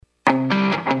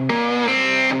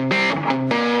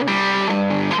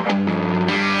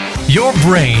Your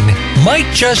brain might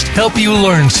just help you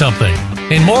learn something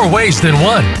in more ways than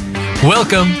one.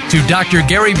 Welcome to Dr.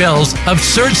 Gary Bell's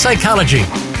Absurd Psychology.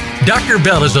 Dr.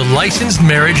 Bell is a licensed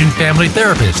marriage and family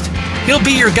therapist. He'll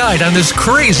be your guide on this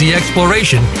crazy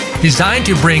exploration designed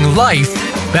to bring life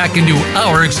back into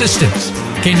our existence.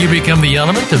 Can you become the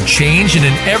element of change in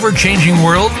an ever-changing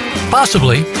world?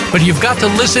 Possibly, but you've got to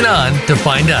listen on to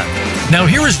find out. Now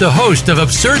here is the host of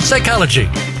Absurd Psychology,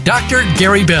 Dr.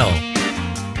 Gary Bell.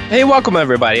 Hey, welcome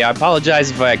everybody. I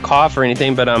apologize if I cough or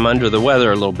anything, but I'm under the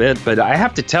weather a little bit. But I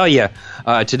have to tell you,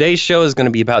 today's show is going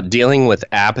to be about dealing with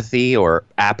apathy or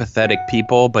apathetic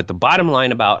people. But the bottom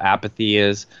line about apathy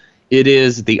is it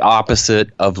is the opposite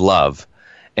of love.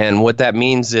 And what that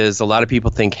means is a lot of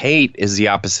people think hate is the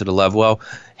opposite of love. Well,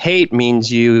 hate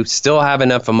means you still have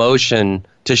enough emotion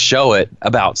to show it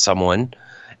about someone.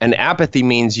 And apathy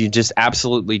means you just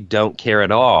absolutely don't care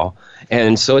at all.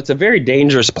 And so it's a very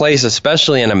dangerous place,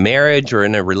 especially in a marriage or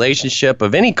in a relationship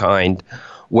of any kind,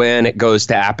 when it goes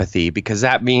to apathy, because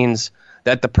that means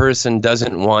that the person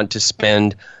doesn't want to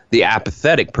spend, the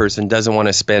apathetic person doesn't want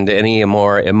to spend any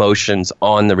more emotions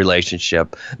on the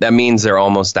relationship. That means they're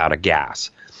almost out of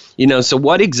gas. You know, so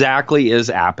what exactly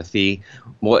is apathy?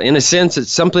 Well, in a sense,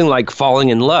 it's something like falling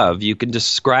in love. You can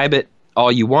describe it all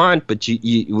you want, but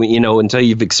you know, until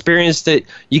you've experienced it,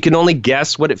 you can only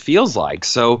guess what it feels like.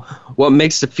 So what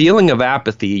makes the feeling of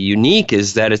apathy unique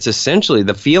is that it's essentially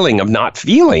the feeling of not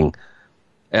feeling.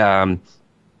 And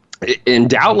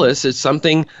doubtless it's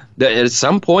something that at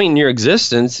some point in your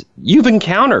existence you've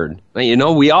encountered. You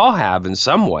know, we all have in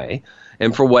some way.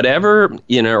 And for whatever,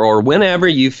 you know, or whenever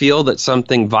you feel that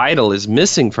something vital is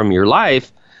missing from your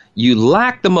life, you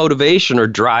lack the motivation or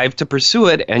drive to pursue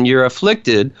it, and you're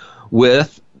afflicted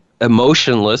with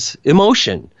emotionless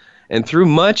emotion. And through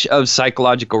much of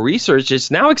psychological research, it's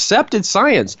now accepted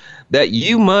science that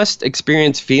you must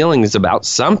experience feelings about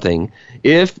something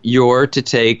if you're to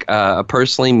take a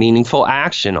personally meaningful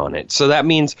action on it. So that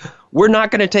means we're not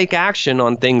going to take action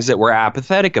on things that we're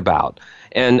apathetic about.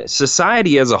 And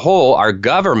society as a whole, our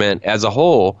government as a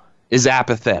whole, is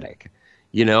apathetic.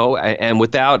 You know, and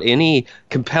without any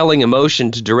compelling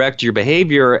emotion to direct your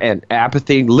behavior, and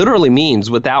apathy literally means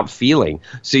without feeling.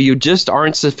 So you just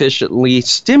aren't sufficiently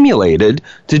stimulated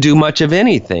to do much of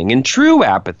anything. And true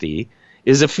apathy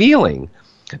is a feeling.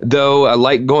 Though,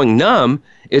 like going numb,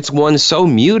 it's one so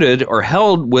muted or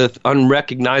held with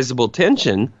unrecognizable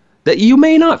tension that you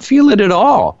may not feel it at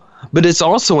all. But it's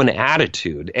also an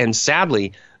attitude. And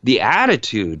sadly, the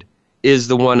attitude is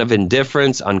the one of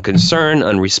indifference, unconcern,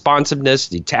 unresponsiveness,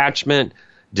 detachment,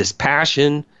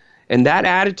 dispassion. And that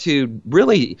attitude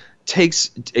really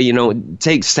saps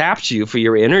you for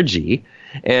your energy,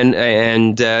 and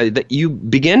that you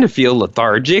begin to feel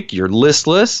lethargic, you're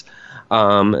listless,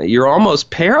 you're almost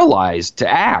paralyzed to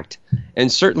act,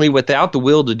 and certainly without the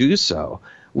will to do so,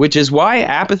 which is why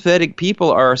apathetic people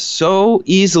are so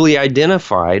easily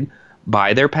identified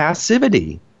by their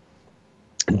passivity.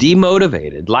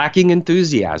 Demotivated, lacking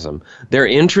enthusiasm. Their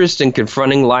interest in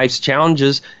confronting life's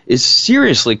challenges is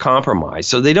seriously compromised.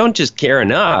 So they don't just care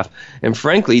enough. And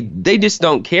frankly, they just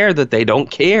don't care that they don't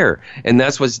care. And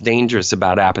that's what's dangerous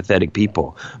about apathetic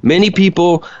people. Many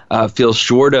people feel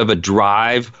short of a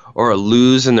drive or a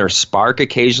lose in their spark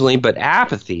occasionally, but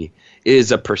apathy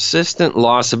is a persistent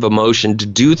loss of emotion to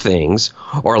do things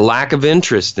or lack of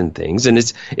interest in things. And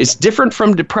it's different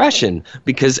from depression,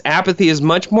 because apathy is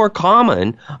much more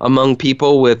common among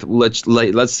people with,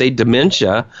 let's say,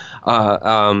 dementia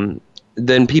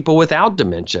than people without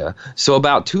dementia. So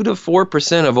about 2 to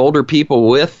 4% of older people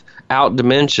without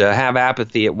dementia have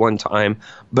apathy at one time,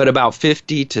 but about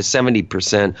 50 to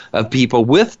 70% of people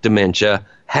with dementia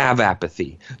have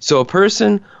apathy. So a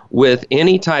person with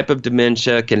any type of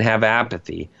dementia can have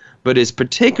apathy, but it's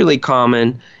particularly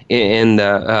common in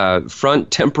the front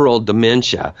temporal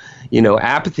dementia. You know,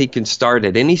 apathy can start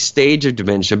at any stage of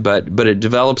dementia, but it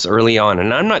develops early on.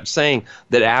 And I'm not saying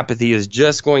that apathy is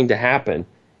just going to happen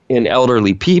in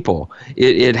elderly people.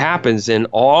 It happens in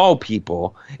all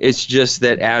people. It's just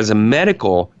that as a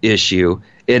medical issue,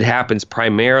 it happens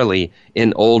primarily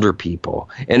in older people.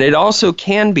 And it also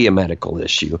can be a medical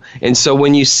issue. And so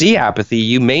when you see apathy,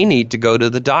 you may need to go to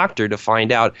the doctor to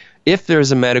find out if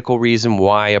there's a medical reason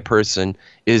why a person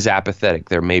is apathetic.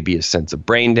 There may be a sense of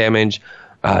brain damage,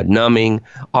 numbing.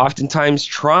 Oftentimes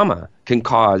trauma can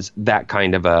cause that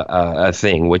kind of a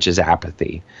thing, which is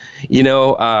apathy. You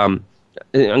know,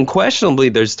 unquestionably,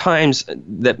 there's times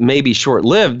that may be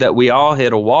short-lived that we all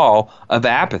hit a wall of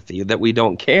apathy, that we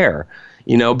don't care.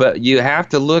 You know, but you have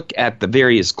to look at the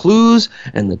various clues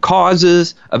and the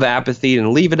causes of apathy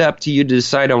and leave it up to you to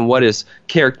decide on what is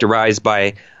characterized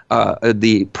by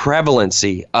the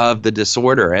prevalency of the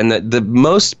disorder. And the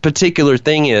most particular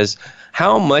thing is,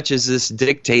 how much is this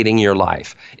dictating your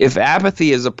life? If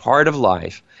apathy is a part of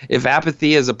life, if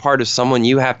apathy is a part of someone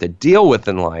you have to deal with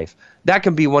in life, that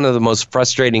can be one of the most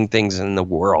frustrating things in the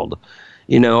world.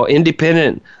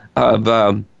 Independent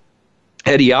of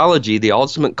etiology, the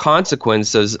ultimate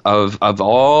consequences of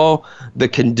all the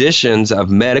conditions of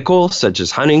medical, such as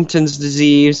Huntington's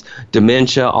disease,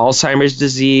 dementia, Alzheimer's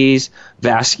disease,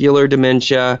 vascular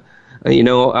dementia,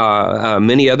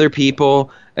 many other people.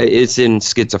 It's in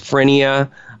schizophrenia.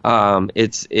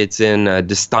 It's in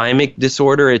dysthymic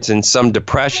disorder. It's in some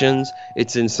depressions.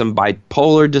 It's in some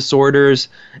bipolar disorders.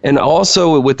 And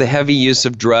also with the heavy use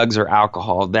of drugs or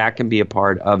alcohol, that can be a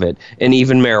part of it. And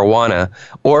even marijuana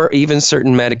or even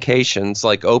certain medications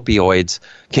like opioids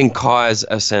can cause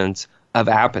a sense of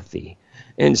apathy.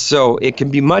 And so it can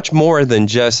be much more than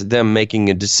just them making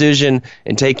a decision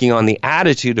and taking on the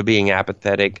attitude of being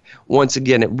apathetic. Once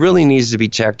again, it really needs to be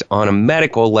checked on a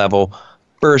medical level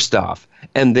first off,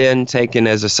 and then taken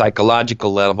as a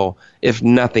psychological level if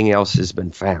nothing else has been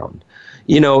found.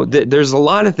 There's a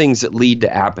lot of things that lead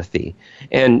to apathy,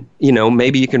 and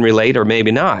maybe you can relate or maybe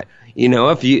not.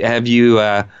 If you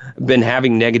been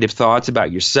having negative thoughts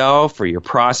about yourself or your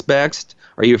prospects?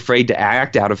 Are you afraid to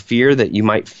act out of fear that you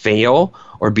might fail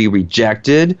or be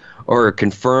rejected, or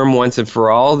confirm once and for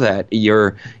all that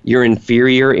you're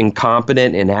inferior,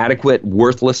 incompetent, inadequate,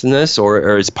 worthlessness,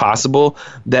 or it's possible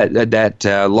that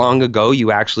long ago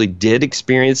you actually did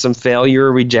experience some failure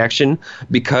or rejection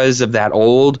because of that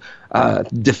old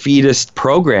defeatist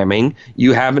programming?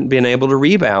 You haven't been able to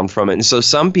rebound from it. And so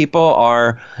some people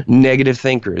are negative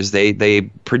thinkers. They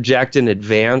project in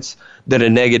advance that a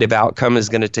negative outcome is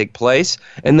going to take place,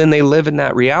 and then they live in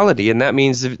that reality. And that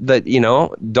means that,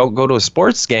 don't go to a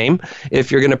sports game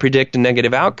if you're going to predict a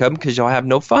negative outcome, because you'll have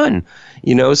no fun.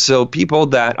 So people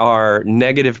that are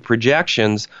negative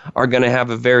projections are going to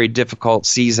have a very difficult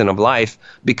season of life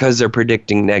because they're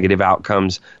predicting negative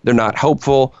outcomes. They're not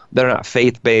hopeful. They're not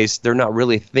faith-based. They're not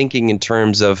really thinking in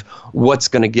terms of what's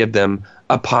going to give them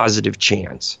a positive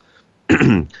chance.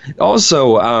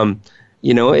 Also,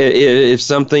 if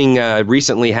something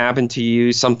recently happened to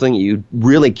you, something you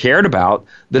really cared about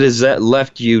that has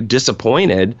left you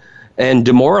disappointed and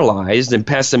demoralized and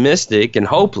pessimistic and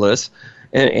hopeless,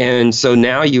 and so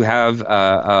now you have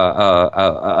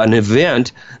an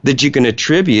event that you can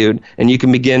attribute, and you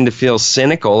can begin to feel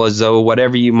cynical, as though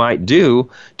whatever you might do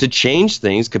to change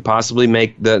things could possibly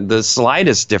make the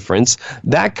slightest difference.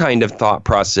 That kind of thought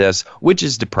process, which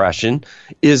is depression,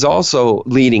 is also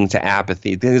leading to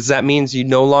apathy, because that means you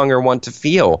no longer want to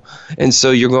feel. And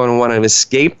so you're going to want to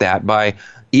escape that by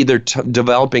either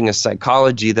developing a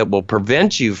psychology that will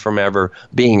prevent you from ever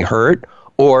being hurt,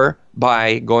 or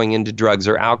by going into drugs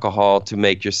or alcohol to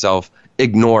make yourself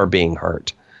ignore being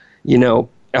hurt.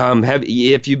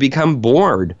 If you become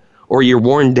bored or you're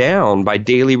worn down by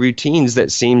daily routines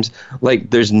that seems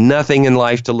like there's nothing in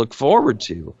life to look forward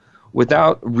to,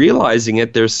 without realizing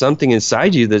it, there's something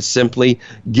inside you that's simply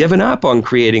given up on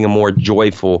creating a more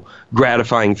joyful,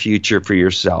 gratifying future for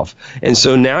yourself. And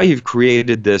so now you've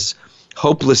created this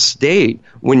hopeless state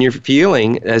when you're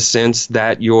feeling a sense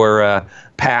that your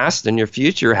past and your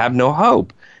future have no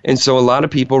hope. And so a lot of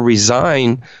people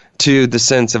resign to the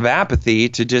sense of apathy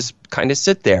to just kind of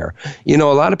sit there. A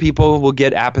lot of people will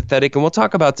get apathetic, and we'll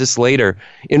talk about this later,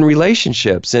 in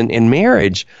relationships and in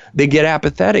marriage. They get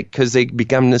apathetic because they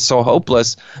become so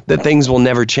hopeless that things will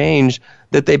never change,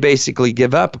 that they basically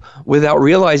give up without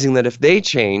realizing that if they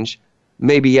change,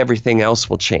 maybe everything else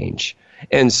will change.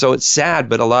 And so it's sad,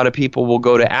 but a lot of people will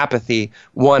go to apathy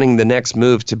wanting the next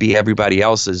move to be everybody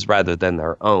else's rather than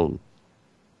their own.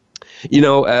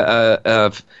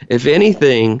 If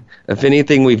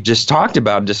anything we've just talked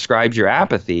about describes your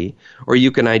apathy, or you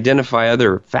can identify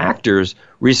other factors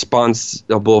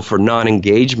responsible for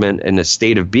non-engagement in a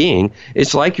state of being,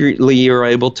 it's likely you're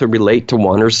able to relate to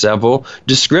one or several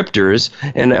descriptors.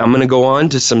 And I'm going to go on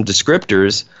to some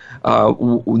descriptors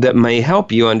that may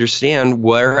help you understand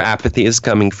where apathy is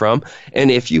coming from. And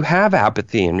if you have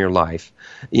apathy in your life,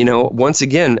 once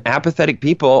again, apathetic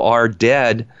people are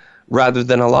dead rather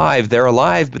than alive. They're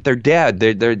alive, but they're dead.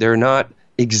 They're not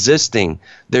existing.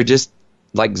 They're just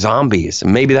like zombies.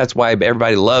 And maybe that's why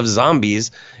everybody loves zombies,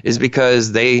 is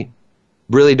because they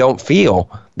really don't feel.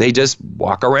 They just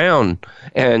walk around.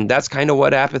 And that's kind of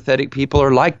what apathetic people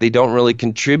are like. They don't really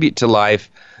contribute to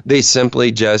life. They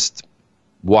simply just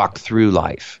walk through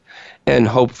life. And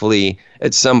hopefully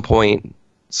at some point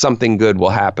something good will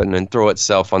happen and throw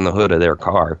itself on the hood of their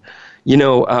car.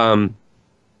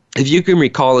 If you can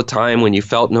recall a time when you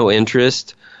felt no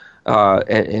interest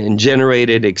and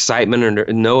generated excitement,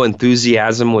 or no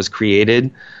enthusiasm was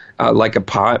created, like a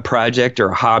project or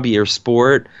a hobby or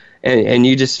sport, and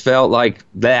you just felt like,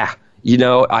 bah,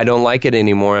 I don't like it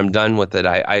anymore. I'm done with it.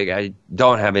 I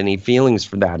don't have any feelings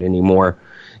for that anymore.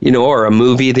 Or a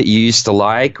movie that you used to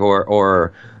like,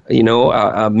 or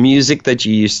a music that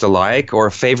you used to like, or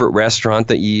a favorite restaurant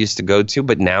that you used to go to,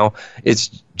 but now it's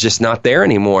just not there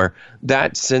anymore.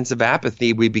 That sense of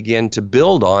apathy we begin to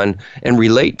build on and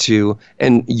relate to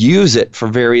and use it for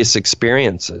various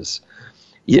experiences.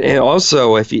 And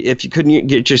also, if you couldn't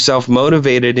get yourself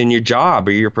motivated in your job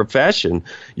or your profession,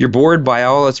 you're bored by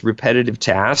all its repetitive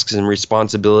tasks and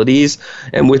responsibilities,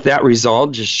 and with that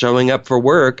result, just showing up for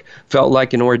work felt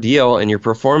like an ordeal, and your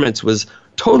performance was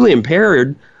totally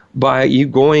impaired by you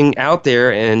going out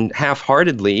there and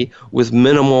half-heartedly with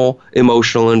minimal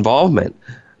emotional involvement.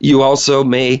 You also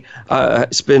may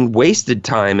spend wasted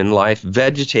time in life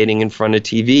vegetating in front of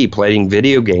TV, playing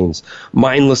video games,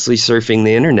 mindlessly surfing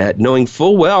the internet, knowing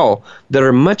full well there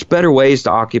are much better ways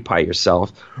to occupy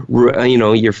yourself.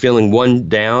 You're feeling one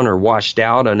down or washed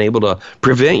out, unable to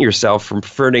prevent yourself from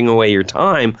frittering away your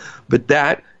time, but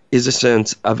that is a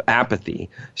sense of apathy.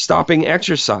 Stopping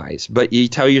exercise, but you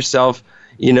tell yourself,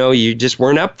 you just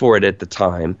weren't up for it at the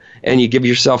time, and you give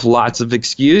yourself lots of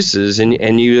excuses,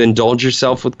 and you indulge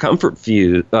yourself with comfort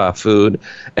food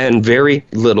and very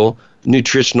little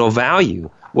nutritional value.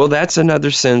 Well, that's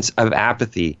another sense of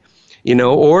apathy.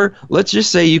 Or let's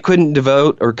just say you couldn't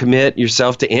devote or commit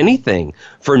yourself to anything,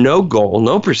 for no goal,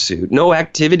 no pursuit, no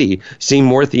activity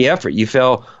seemed worth the effort. You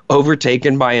felt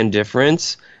overtaken by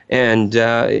indifference, and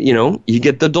you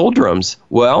get the doldrums.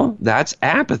 Well, that's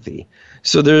apathy.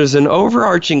 So there's an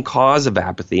overarching cause of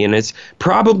apathy, and it's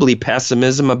probably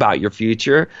pessimism about your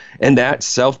future, and that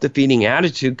self-defeating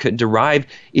attitude could derive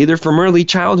either from early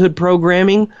childhood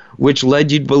programming, which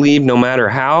led you to believe no matter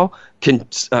how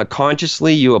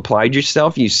consciously you applied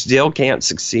yourself, you still can't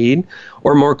succeed,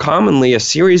 or more commonly, a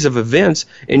series of events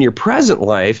in your present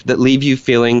life that leave you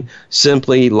feeling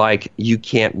simply like you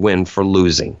can't win for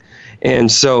losing.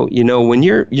 And so, when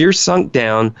you're sunk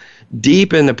down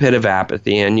deep in the pit of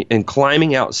apathy, and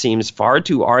climbing out seems far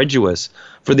too arduous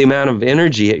for the amount of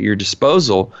energy at your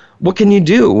disposal, what can you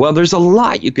do? Well, there's a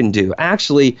lot you can do.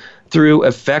 Actually, through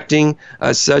effecting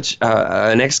such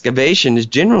an excavation is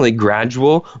generally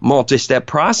gradual, multi-step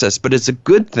process, but it's a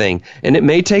good thing, and it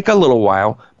may take a little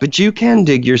while, but you can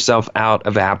dig yourself out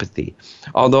of apathy.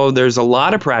 Although there's a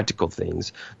lot of practical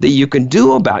things that you can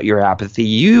do about your apathy,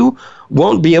 you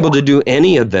won't be able to do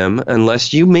any of them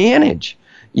unless you manage.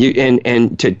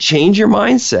 And to change your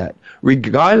mindset,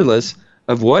 regardless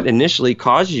of what initially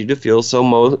caused you to feel so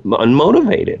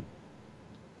unmotivated.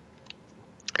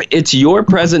 It's your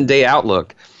present day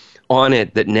outlook on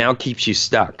it that now keeps you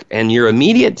stuck. And your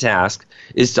immediate task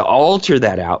is to alter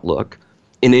that outlook.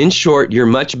 And in short, you're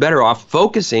much better off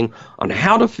focusing on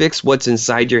how to fix what's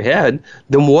inside your head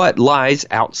than what lies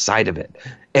outside of it.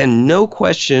 And no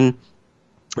question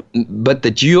but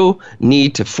that you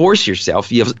need to force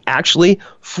yourself, you actually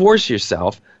force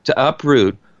yourself to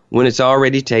uproot when it's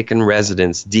already taken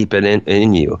residence deep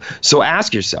in you. So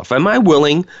ask yourself, am I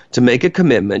willing to make a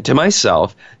commitment to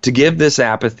myself to give this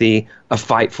apathy a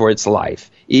fight for its life,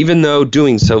 even though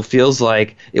doing so feels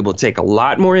like it will take a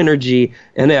lot more energy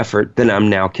and effort than I'm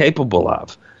now capable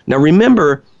of? Now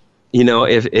remember,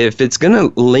 if it's going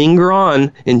to linger on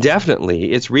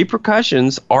indefinitely, its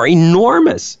repercussions are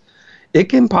enormous. It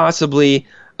can possibly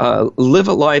live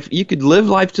a life. You could live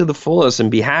life to the fullest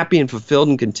and be happy and fulfilled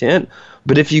and content.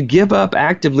 But if you give up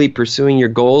actively pursuing your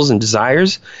goals and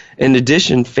desires, in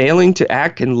addition, failing to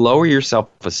act can lower your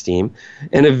self-esteem,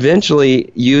 and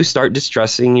eventually you start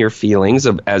distrusting your feelings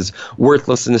as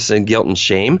worthlessness and guilt and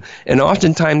shame. And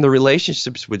oftentimes the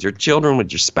relationships with your children,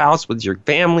 with your spouse, with your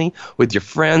family, with your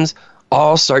friends,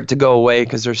 all start to go away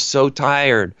because they're so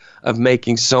tired of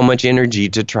making so much energy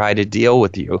to try to deal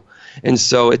with you. And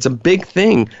so it's a big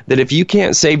thing that if you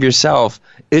can't save yourself,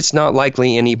 it's not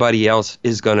likely anybody else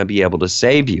is going to be able to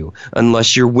save you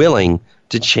unless you're willing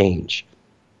to change.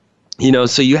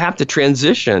 So you have to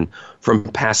transition from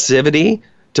passivity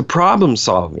to problem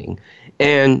solving.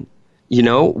 And,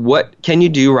 what can you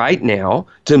do right now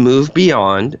to move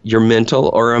beyond your mental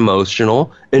or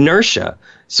emotional inertia?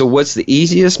 So what's the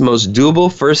easiest, most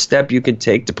doable first step you can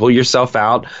take to pull yourself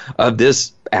out of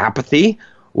this apathy?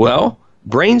 Well,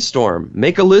 brainstorm.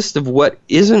 Make a list of what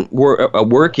isn't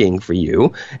working for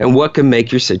you and what can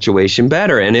make your situation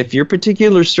better. And if your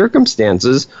particular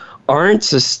circumstances aren't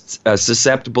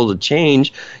susceptible to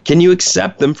change, can you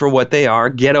accept them for what they are,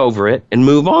 get over it, and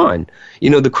move on?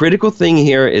 The critical thing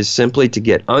here is simply to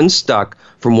get unstuck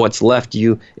from what's left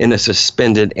you in a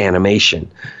suspended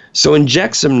animation. So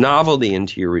inject some novelty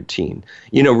into your routine.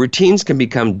 Routines can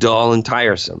become dull and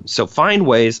tiresome. So find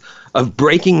ways of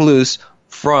breaking loose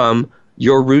from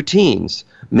your routines.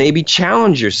 Maybe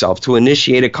challenge yourself to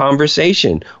initiate a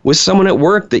conversation with someone at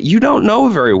work that you don't know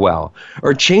very well,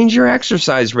 or change your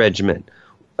exercise regimen.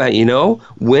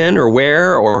 When or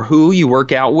where or who you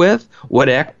work out with, what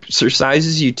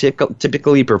exercises you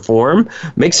typically perform.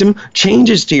 Make some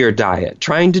changes to your diet,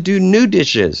 trying to do new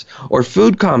dishes or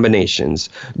food combinations.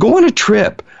 Go on a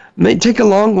trip. Take a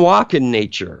long walk in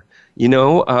nature.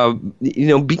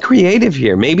 Be creative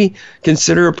here. Maybe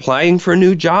consider applying for a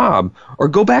new job, or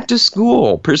go back to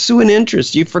school, pursue an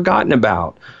interest you've forgotten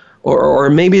about. Or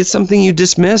maybe it's something you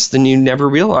dismissed and you never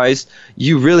realized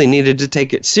you really needed to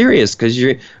take it serious because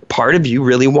part of you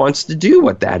really wants to do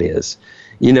what that is.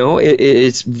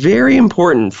 It's very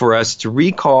important for us to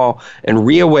recall and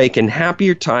reawaken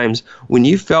happier times when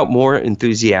you felt more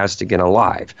enthusiastic and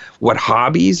alive. What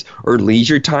hobbies or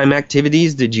leisure time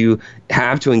activities did you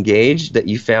have to engage that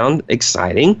you found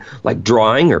exciting, like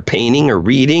drawing or painting or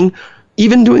reading?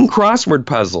 Even doing crossword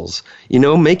puzzles,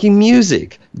 making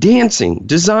music, dancing,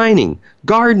 designing,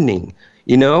 gardening,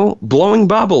 blowing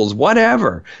bubbles,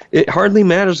 whatever. It hardly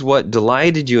matters what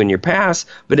delighted you in your past,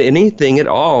 but anything at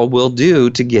all will do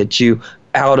to get you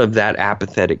out of that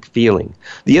apathetic feeling.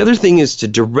 The other thing is to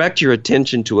direct your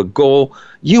attention to a goal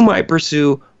you might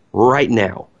pursue right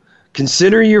now.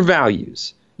 Consider your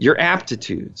values, your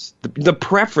aptitudes, the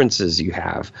preferences you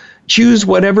have. Choose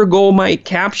whatever goal might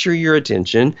capture your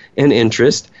attention and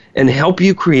interest and help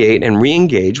you create and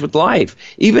re-engage with life,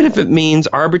 even if it means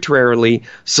arbitrarily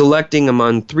selecting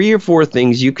among 3 or 4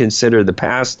 things you consider the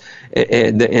past,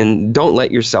 and don't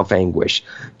let yourself anguish.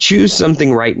 Choose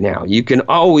something right now. You can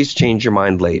always change your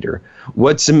mind later.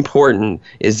 What's important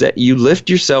is that you lift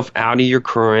yourself out of your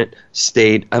current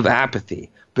state of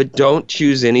apathy. But don't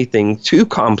choose anything too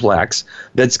complex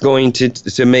that's going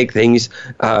to make things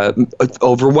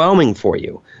overwhelming for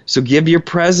you. So give your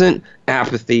present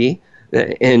apathy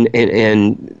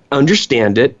and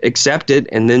understand it, accept it,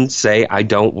 and then say, I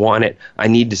don't want it. I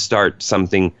need to start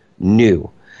something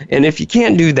new. And if you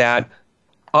can't do that,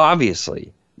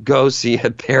 obviously, go see a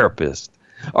therapist.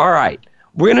 All right.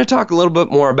 We're going to talk a little bit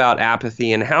more about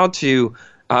apathy and how to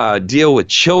deal with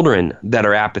children that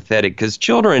are apathetic, because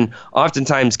children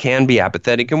oftentimes can be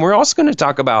apathetic. And we're also going to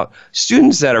talk about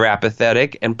students that are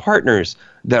apathetic and partners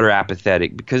that are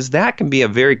apathetic, because that can be a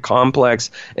very complex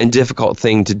and difficult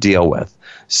thing to deal with.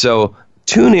 So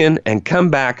tune in and come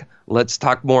back. Let's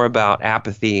talk more about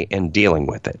apathy and dealing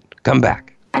with it. Come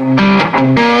back.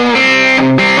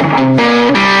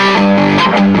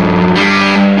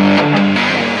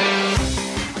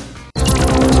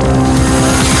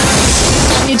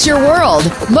 It's your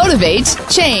world. Motivate,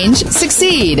 change,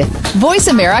 succeed.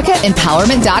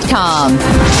 VoiceAmericaEmpowerment.com.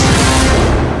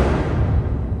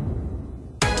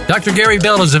 Dr. Gary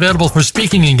Bell is available for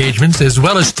speaking engagements as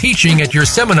well as teaching at your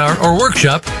seminar or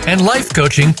workshop and life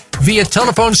coaching via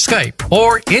telephone, Skype,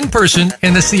 or in person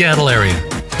in the Seattle area.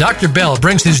 Dr. Bell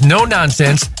brings his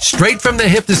no-nonsense,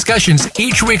 straight-from-the-hip discussions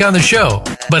each week on the show,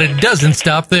 but it doesn't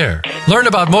stop there. Learn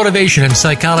about motivation and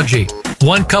psychology,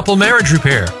 one-couple marriage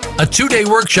repair, a 2-day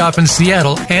workshop in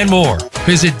Seattle, and more.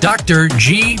 Visit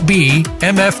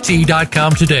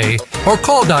drgbmft.com today or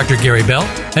call Dr. Gary Bell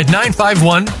at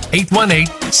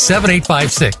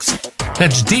 951-818-7856.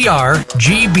 That's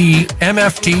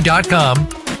drgbmft.com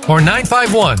or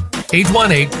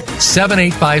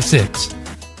 951-818-7856.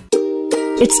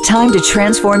 It's time to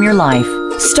transform your life.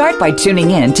 Start by tuning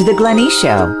in to The Glenyce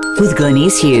Show with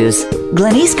Glenyce Hughes.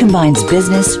 Glenyce combines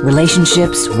business,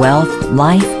 relationships, wealth,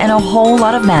 life, and a whole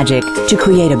lot of magic to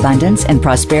create abundance and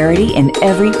prosperity in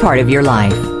every part of your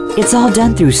life. It's all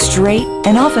done through straight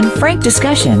and often frank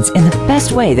discussions in the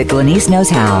best way that Glenyce knows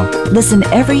how. Listen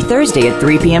every Thursday at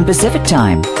 3 p.m. Pacific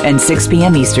Time and 6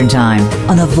 p.m. Eastern Time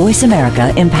on the Voice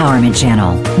America Empowerment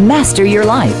Channel. Master your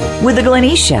life with The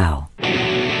Glenyce Show.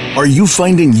 Are you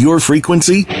finding your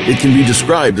frequency? It can be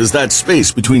described as that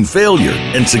space between failure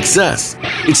and success.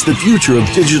 It's the future of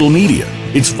digital media.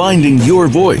 It's finding your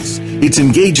voice. It's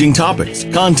engaging topics,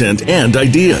 content, and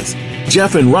ideas.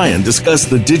 Jeff and Ryan discuss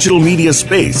the digital media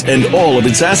space and all of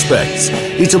its aspects.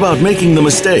 It's about making the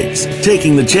mistakes,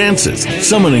 taking the chances,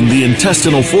 summoning the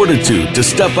intestinal fortitude to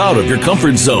step out of your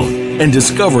comfort zone, and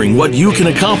discovering what you can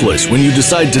accomplish when you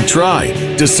decide to try,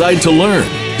 decide to learn,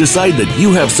 decide that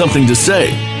you have something to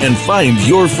say, and find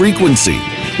your frequency.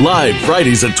 Live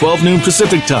Fridays at 12 noon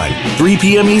Pacific Time, 3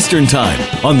 p.m. Eastern Time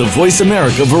on the Voice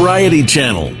America Variety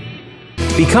Channel.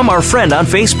 Become our friend on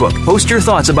Facebook. Post your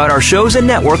thoughts about our shows and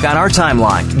network on our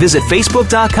timeline. Visit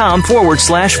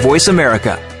Facebook.com/Voice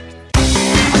America.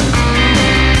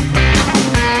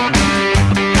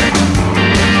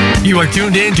 You are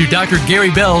tuned in to Dr.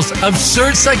 Gary Bell's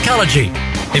Absurd Psychology.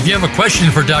 If you have a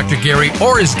question for Dr. Gary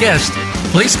or his guest,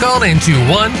 please call in to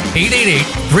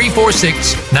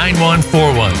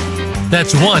 1-888-346-9141.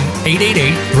 That's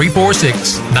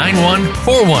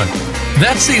 1-888-346-9141.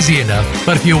 That's easy enough,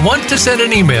 but if you want to send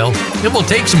an email, it will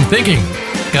take some thinking.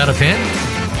 Got a pen?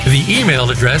 The email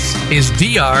address is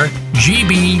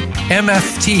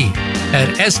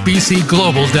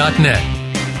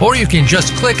drgbmft@sbcglobal.net. Or you can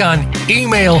just click on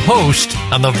Email Host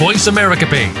on the Voice America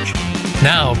page.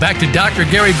 Now, back to Dr.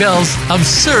 Gary Bell's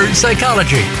Absurd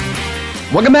Psychology.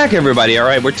 Welcome back, everybody. All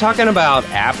right, we're talking about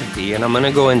apathy, and I'm going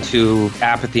to go into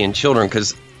apathy in children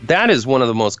because that is one of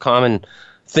the most common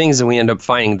things that we end up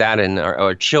finding, that in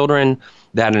our children,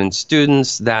 that in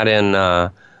students, that in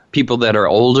people that are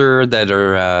older, that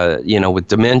are, with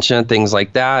dementia, things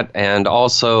like that, and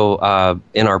also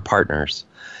in our partners.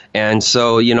 And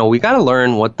so, we got to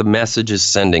learn what the message is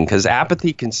sending, because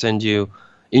apathy can send you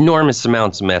enormous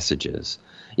amounts of messages.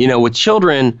 With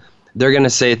children, they're going to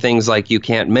say things like, you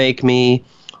can't make me,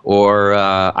 or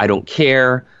I don't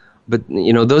care. But,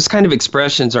 those kind of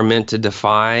expressions are meant to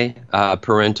defy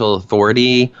parental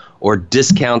authority or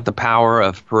discount the power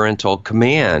of parental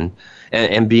command.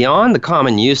 And beyond the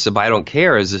common use of I don't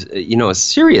care is, a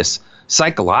serious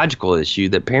psychological issue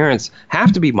that parents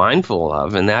have to be mindful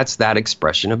of, and that's that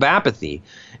expression of apathy.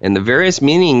 And the various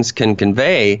meanings can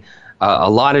convey a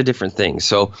lot of different things.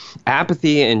 So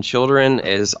apathy in children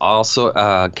is also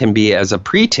can be as a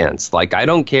pretense, like I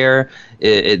don't care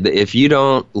if you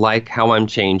don't like how I'm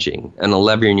changing. An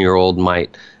 11-year-old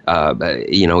might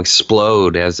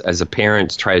explode as a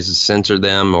parent tries to censor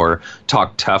them or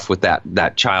talk tough with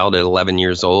that child at 11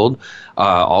 years old.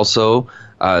 The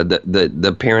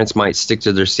parents might stick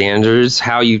to their standards.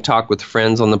 How you talk with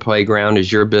friends on the playground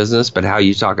is your business, but how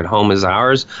you talk at home is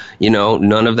ours.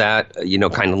 None of that,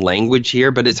 kind of language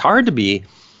here. But it's hard to be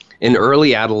in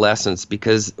early adolescence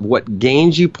because what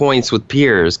gains you points with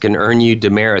peers can earn you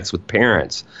demerits with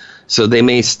parents. So they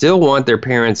may still want their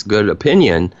parents' good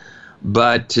opinion,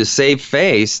 but to save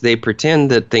face, they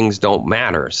pretend that things don't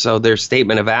matter. So their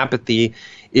statement of apathy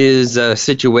is a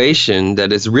situation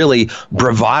that is really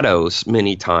bravados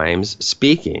many times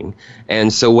speaking.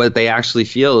 And so what they actually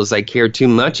feel is I care too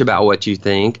much about what you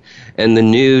think. And the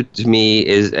new to me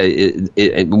is, and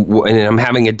I'm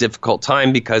having a difficult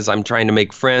time because I'm trying to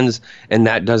make friends and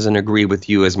that doesn't agree with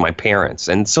you as my parents.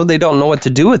 And so they don't know what to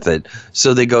do with it.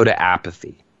 So they go to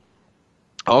apathy.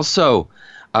 Also,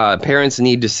 parents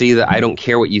need to see the I don't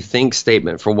care what you think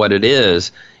statement for what it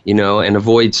is, and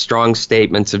avoid strong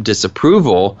statements of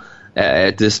disapproval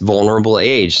at this vulnerable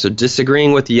age. So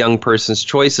disagreeing with the young person's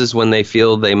choices when they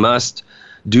feel they must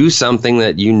do something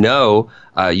that you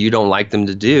don't like them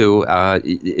to do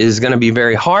is going to be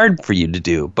very hard for you to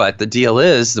do. But the deal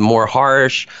is, the more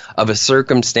harsh of a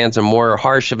circumstance and more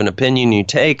harsh of an opinion you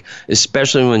take,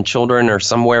 especially when children are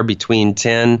somewhere between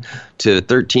 10 to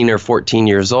 13 or 14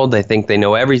 years old, they think they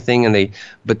know everything,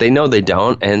 but they know they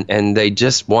don't, and they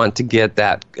just want to get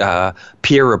that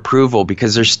peer approval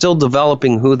because they're still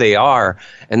developing who they are,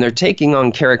 and they're taking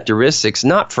on characteristics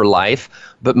not for life,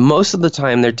 but most of the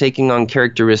time they're taking on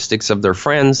characteristics of their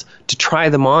friends to try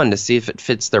them on to see if it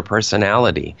fits their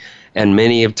personality. And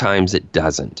many of times it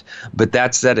doesn't. But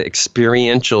that's that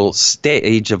experiential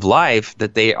stage of life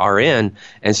that they are in.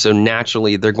 And so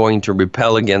naturally they're going to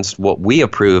repel against what we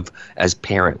approve as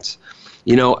parents.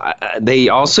 They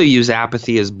also use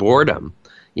apathy as boredom.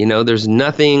 There's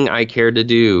nothing I care to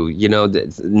do.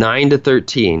 9 to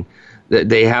 13.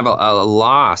 They have a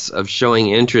loss of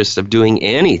showing interest of doing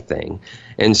anything.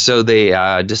 And so they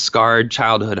discard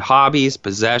childhood hobbies,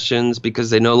 possessions, because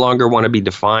they no longer want to be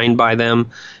defined by them,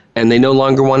 and they no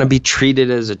longer want to be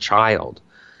treated as a child.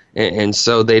 And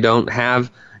so they don't have,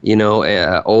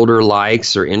 older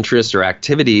likes or interests or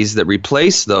activities that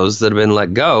replace those that have been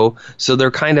let go. So they're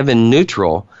kind of in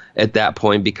neutral at that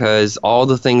point because all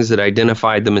the things that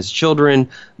identified them as children,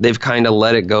 they've kind of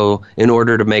let it go in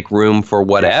order to make room for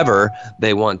whatever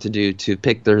they want to do to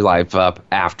pick their life up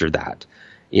after that.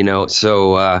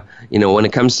 So when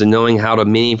it comes to knowing how to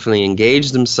meaningfully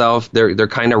engage themselves, they're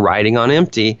kind of riding on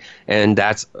empty, and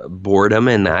that's boredom,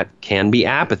 and that can be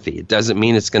apathy. It doesn't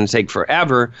mean it's going to take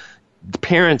forever.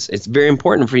 parents, it's very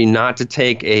important for you not to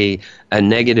take a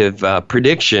negative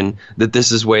prediction that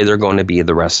this is where they're going to be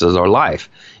the rest of their life.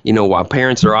 While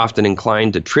parents are often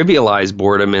inclined to trivialize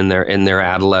boredom in their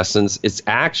adolescence, it's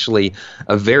actually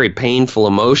a very painful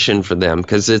emotion for them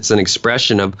because it's an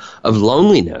expression of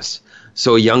loneliness.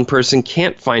 So a young person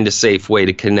can't find a safe way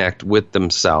to connect with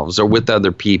themselves or with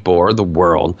other people or the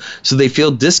world. So they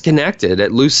feel disconnected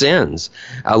at loose ends.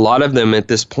 A lot of them at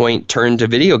this point turn to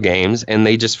video games, and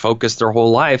they just focus their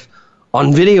whole life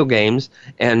on video games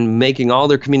and making all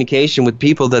their communication with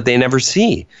people that they never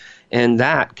see. And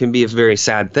that can be a very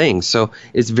sad thing. So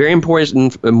it's very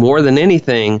important, more than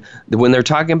anything, that when they're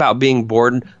talking about being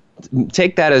bored,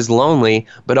 take that as lonely,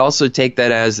 but also take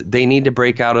that as they need to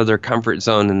break out of their comfort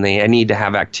zone, and they need to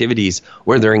have activities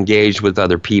where they're engaged with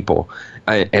other people,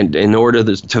 and in order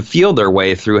to feel their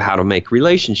way through how to make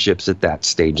relationships at that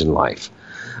stage in life.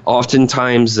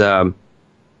 Oftentimes,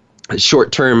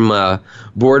 short-term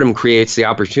boredom creates the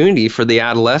opportunity for the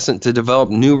adolescent to develop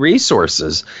new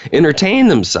resources, entertain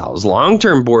themselves.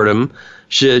 Long-term boredom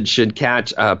should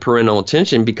catch parental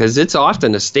attention because it's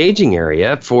often a staging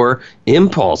area for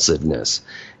impulsiveness.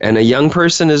 And a young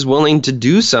person is willing to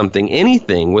do something,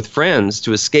 anything, with friends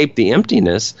to escape the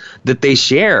emptiness that they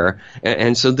share.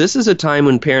 And so this is a time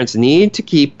when parents need to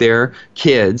keep their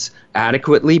kids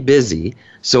adequately busy.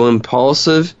 So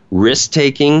impulsive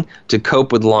risk-taking to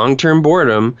cope with long-term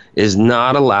boredom is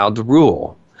not allowed to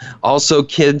rule. Also,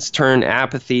 kids turn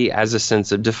apathy as a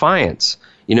sense of defiance.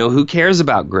 Who cares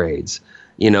about grades?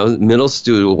 Middle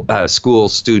school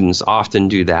students often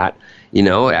do that.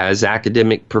 As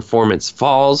academic performance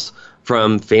falls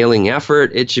from failing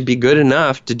effort, it should be good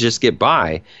enough to just get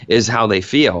by, is how they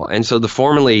feel. And so the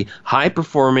formerly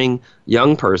high-performing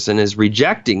young person is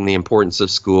rejecting the importance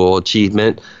of school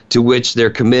achievement to which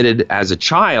they're committed as a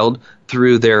child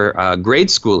through their grade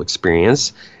school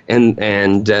experience.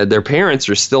 And their parents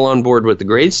are still on board with the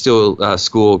grade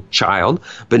school child,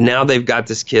 but now they've got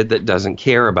this kid that doesn't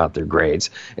care about their grades.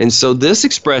 And so this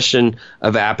expression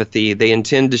of apathy, they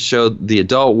intend to show the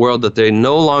adult world that they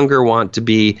no longer want to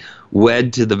be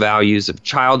wed to the values of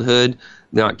childhood,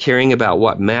 not caring about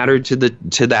what mattered to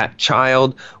that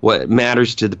child. What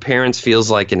matters to the parents feels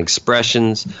like an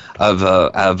expressions of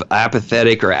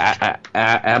apathetic or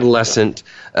adolescent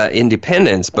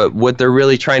independence. But what they're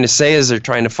really trying to say is they're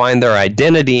trying to find their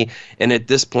identity, and at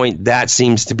this point, that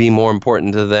seems to be more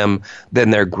important to them than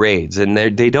their grades. And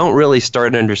they don't really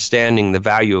start understanding the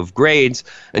value of grades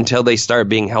until they start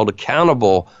being held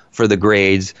accountable for the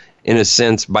grades, in a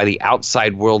sense, by the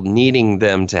outside world needing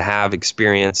them to have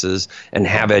experiences and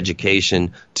have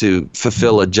education to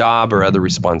fulfill a job or other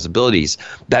responsibilities.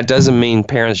 That doesn't mean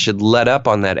parents should let up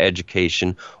on that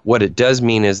education. What it does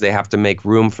mean is they have to make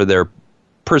room for their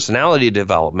personality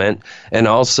development and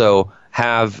also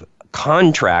have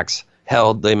contracts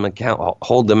hold them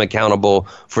accountable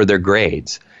for their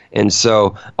grades. And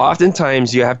so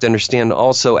oftentimes you have to understand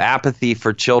also apathy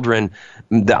for children,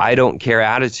 the I don't care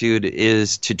attitude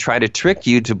is to try to trick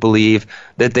you to believe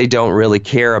that they don't really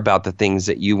care about the things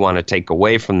that you want to take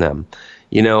away from them.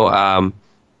 It's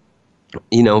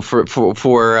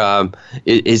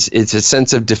a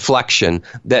sense of deflection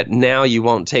that now you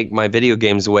won't take my video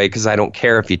games away because I don't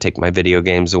care if you take my video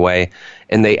games away.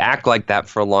 And they act like that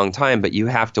for a long time, but you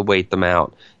have to wait them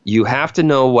out. You have to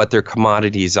know what their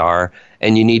commodities are,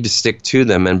 and you need to stick to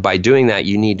them. And by doing that,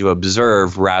 you need to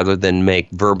observe rather than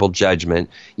make verbal judgment.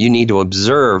 You need to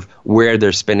observe where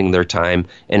they're spending their time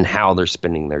and how they're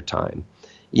spending their time.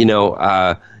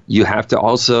 You have to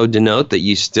also denote that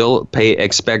you still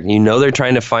expect, they're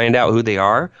trying to find out who they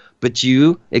are, but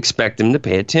you expect them to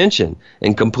pay attention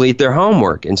and complete their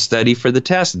homework and study for the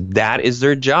test. That is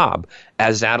their job.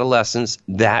 As adolescents,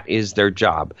 that is their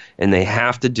job. And they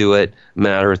have to do it, no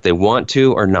matter if they want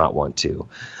to or not want to.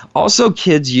 Also,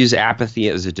 kids use apathy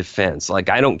as a defense. Like,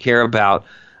 I don't care about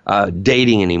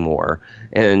dating anymore.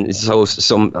 And so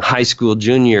some high school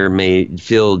junior may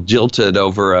feel jilted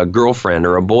over a girlfriend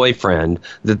or a boyfriend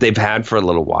that they've had for a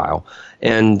little while.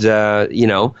 And,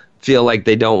 feel like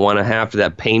they don't want to have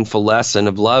that painful lesson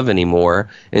of love anymore.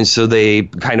 And so they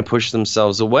kind of push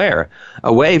themselves away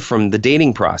from the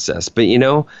dating process. But,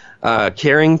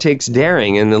 caring takes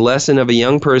daring. And the lesson of a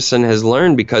young person has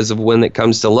learned, because of when it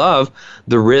comes to love,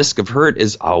 the risk of hurt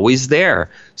is always there.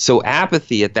 So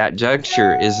apathy at that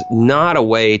juncture is not a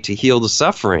way to heal the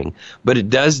suffering, but it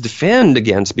does defend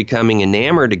against becoming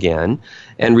enamored again.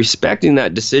 And respecting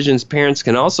that decisions, parents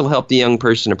can also help the young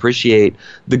person appreciate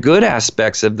the good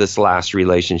aspects of this last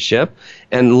relationship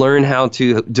and learn how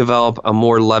to develop a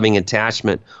more loving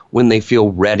attachment when they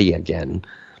feel ready again.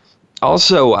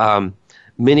 Also,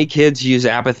 many kids use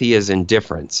apathy as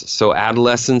indifference. So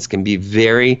adolescence can be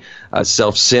very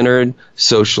self-centered,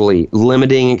 socially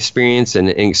limiting experience, and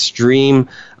extreme,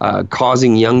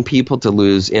 causing young people to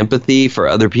lose empathy for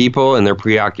other people and their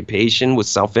preoccupation with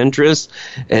self-interest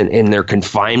and their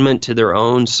confinement to their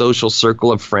own social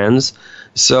circle of friends.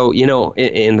 So,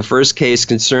 in the first case,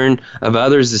 concern of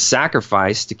others is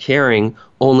sacrificed to caring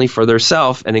only for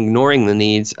theirself and ignoring the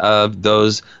needs of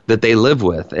those that they live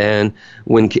with. And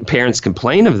when parents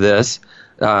complain of this,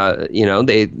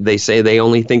 they say they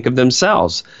only think of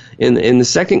themselves. In the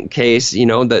second case,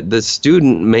 that the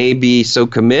student may be so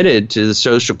committed to the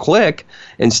social clique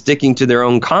and sticking to their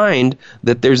own kind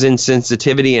that there's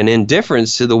insensitivity and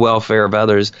indifference to the welfare of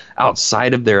others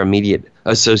outside of their immediate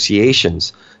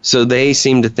associations. So they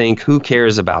seem to think, who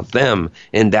cares about them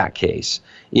in that case?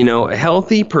 A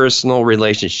healthy personal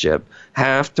relationship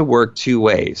have to work two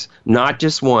ways, not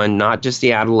just one, not just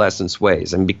the adolescence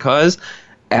ways. And because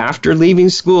after leaving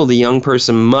school, the young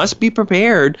person must be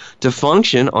prepared to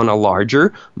function on a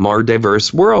larger, more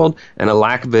diverse world, and a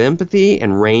lack of empathy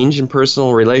and range in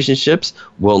personal relationships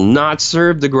will not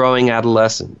serve the growing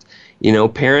adolescent.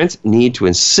 Parents need to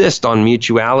insist on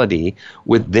mutuality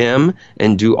with them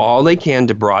and do all they can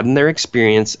to broaden their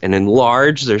experience and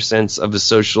enlarge their sense of a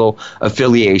social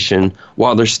affiliation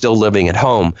while they're still living at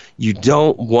home. You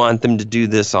don't want them to do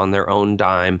this on their own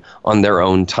dime, on their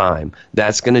own time.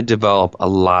 That's going to develop a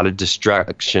lot of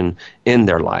destruction in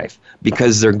their life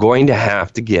because they're going to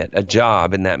have to get a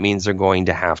job, and that means they're going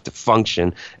to have to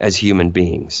function as human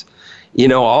beings.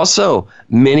 Also,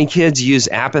 many kids use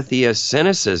apathy as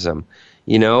cynicism.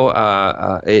 They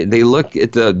look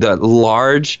at the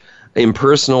large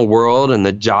impersonal world and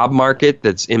the job market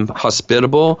that's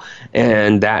inhospitable,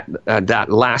 and that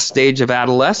last stage of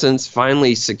adolescence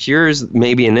finally secures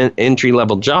maybe an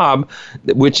entry-level job,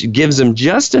 which gives them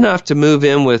just enough to move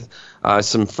in with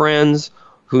some friends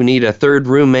who need a third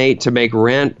roommate to make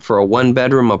rent for a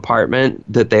one-bedroom apartment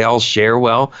that they all share.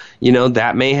 Well,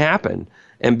 that may happen.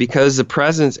 And because the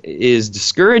present is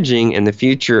discouraging and the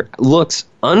future looks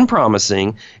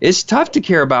unpromising, it's tough to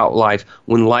care about life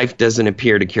when life doesn't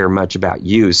appear to care much about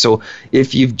you. So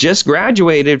if you've just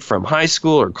graduated from high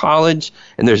school or college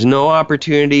and there's no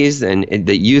opportunities and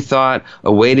that you thought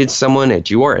awaited someone at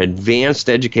your advanced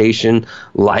education,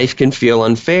 life can feel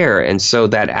unfair. And so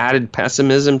that added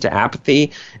pessimism to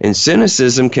apathy and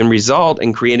cynicism can result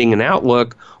in creating an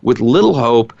outlook with little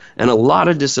hope and a lot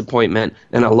of disappointment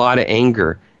and a lot of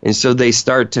anger. And so they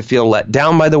start to feel let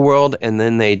down by the world, and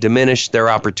then they diminish their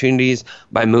opportunities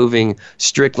by moving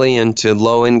strictly into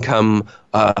low-income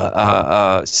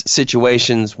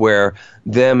situations where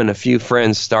them and a few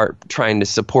friends start trying to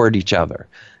support each other.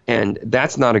 And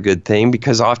that's not a good thing,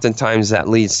 because oftentimes that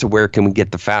leads to where can we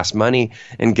get the fast money,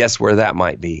 and guess where that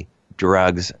might be?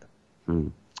 Drugs.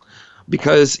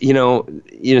 Because,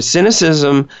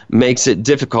 cynicism makes it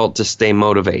difficult to stay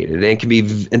motivated. It can be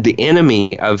the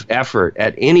enemy of effort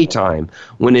at any time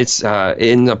when it's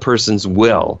in a person's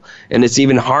will. And it's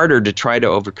even harder to try to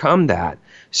overcome that.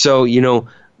 So,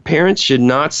 parents should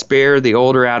not spare the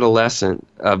older adolescent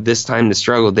of this time to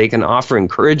struggle. They can offer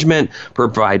encouragement,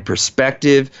 provide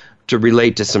perspective, to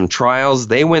relate to some trials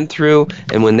they went through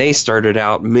and when they started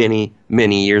out many,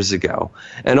 many years ago.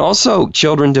 And also,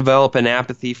 children develop an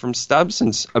apathy from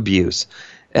substance abuse.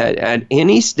 At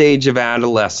any stage of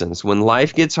adolescence, when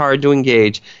life gets hard to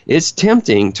engage, it's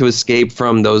tempting to escape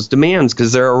from those demands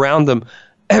because they're around them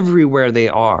everywhere they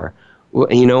are.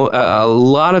 A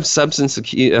lot of substance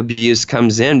abuse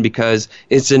comes in because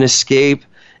it's an escape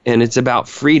and it's about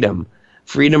freedom.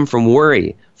 Freedom from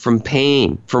worry, from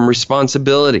pain, from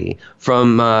responsibility,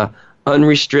 from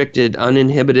unrestricted,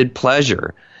 uninhibited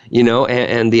pleasure.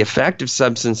 And the effect of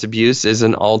substance abuse is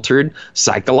an altered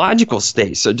psychological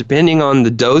state. So depending on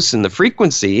the dose and the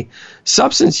frequency,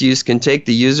 substance use can take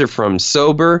the user from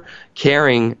sober,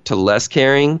 caring, to less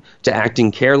caring, to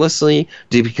acting carelessly,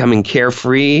 to becoming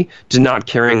carefree, to not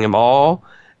caring at all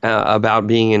about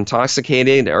being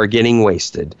intoxicated or getting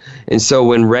wasted. And so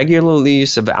when regular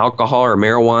use of alcohol or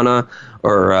marijuana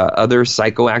or other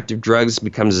psychoactive drugs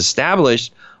becomes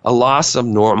established, a loss of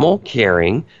normal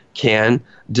caring can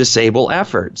disable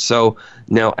effort. So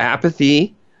now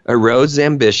apathy erodes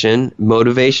ambition,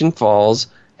 motivation falls,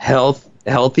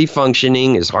 healthy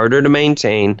functioning is harder to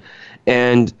maintain,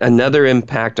 and another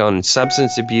impact on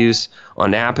substance abuse,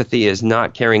 on apathy, is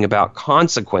not caring about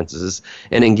consequences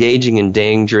and engaging in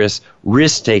dangerous,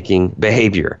 risk-taking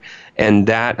behavior. And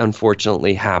that,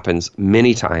 unfortunately, happens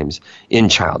many times in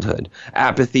childhood.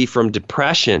 Apathy from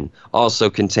depression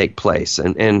also can take place.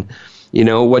 And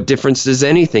what difference does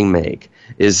anything make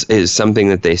is something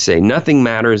that they say. Nothing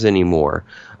matters anymore.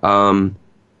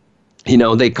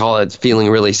 they call it feeling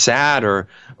really sad or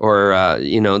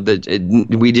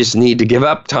we just need to give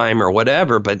up time or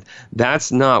whatever, but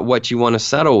that's not what you want to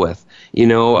settle with.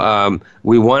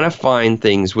 We want to find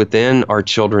things within our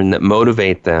children that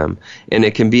motivate them. And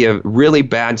it can be a really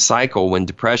bad cycle when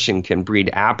depression can breed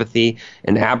apathy,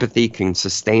 and apathy can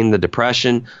sustain the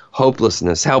depression,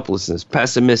 hopelessness, helplessness,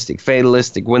 pessimistic,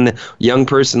 fatalistic. When the young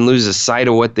person loses sight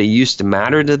of what they used to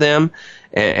matter to them,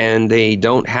 and they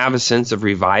don't have a sense of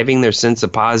reviving their sense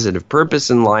of positive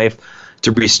purpose in life,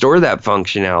 to restore that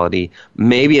functionality,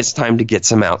 maybe it's time to get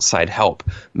some outside help.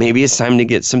 Maybe it's time to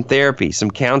get some therapy, some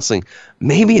counseling.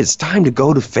 Maybe it's time to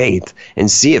go to faith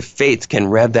and see if faith can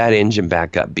rev that engine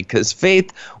back up. Because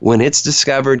faith, when it's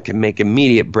discovered, can make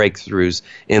immediate breakthroughs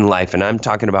in life. And I'm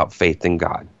talking about faith in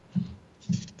God.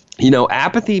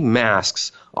 Apathy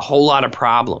masks a whole lot of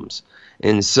problems.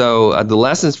 And so the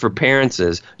lessons for parents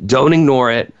is don't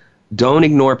ignore it. Don't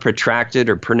ignore protracted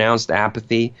or pronounced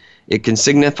apathy. It can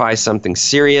signify something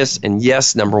serious. And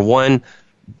yes, number one,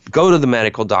 go to the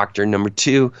medical doctor. Number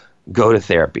two, go to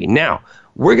therapy. Now,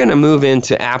 we're going to move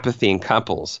into apathy in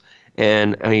couples.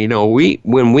 And,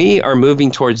 when we are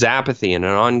moving towards apathy in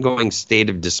an ongoing state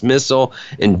of dismissal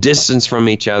and distance from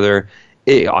each other,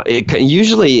 it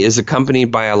usually is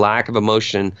accompanied by a lack of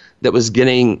emotion that was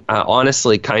getting,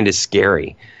 honestly, kind of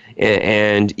scary.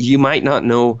 And you might not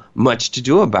know much to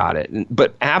do about it.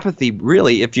 But apathy,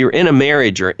 really, if you're in a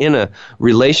marriage or in a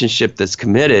relationship that's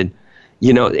committed,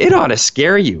 it ought to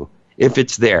scare you if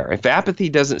it's there. If apathy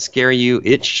doesn't scare you,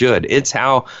 it should. It's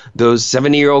how those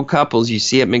 70-year-old couples you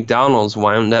see at McDonald's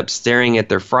wound up staring at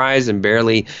their fries and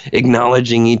barely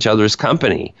acknowledging each other's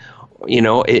company.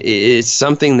 It's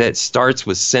something that starts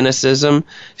with cynicism,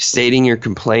 stating your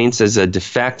complaints as a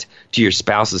defect to your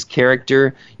spouse's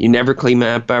character. You never clean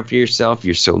up after yourself.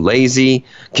 You're so lazy.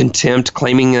 Contempt,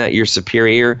 claiming that you're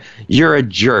superior. You're a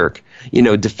jerk.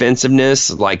 Defensiveness,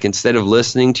 like instead of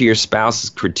listening to your spouse's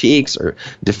critiques or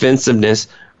defensiveness,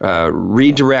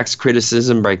 redirects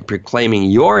criticism by proclaiming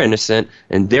you're innocent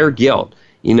and their guilt.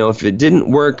 If it didn't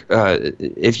work,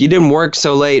 if you didn't work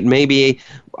so late, maybe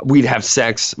we'd have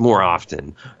sex more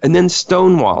often. And then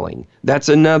stonewalling. That's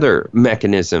another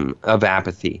mechanism of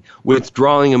apathy.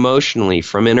 Withdrawing emotionally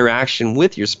from interaction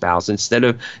with your spouse. Instead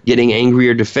of getting angry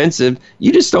or defensive,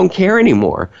 you just don't care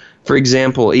anymore. For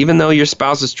example, even though your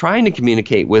spouse is trying to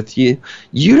communicate with you,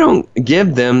 you don't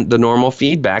give them the normal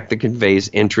feedback that conveys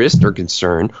interest or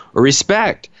concern or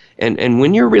respect. And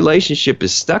when your relationship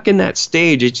is stuck in that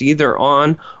stage, it's either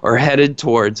on or headed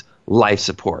towards life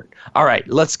support. All right,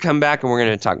 let's come back and we're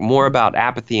going to talk more about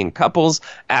apathy in couples,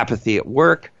 apathy at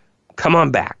work. Come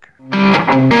on back.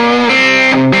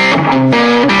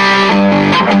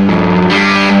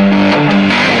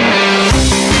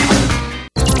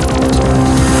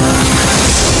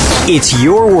 It's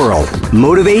your world.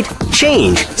 Motivate,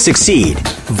 change, succeed.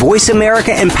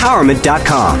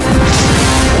 VoiceAmericaEmpowerment.com.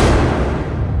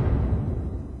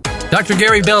 Dr.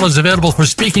 Gary Bell is available for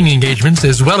speaking engagements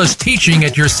as well as teaching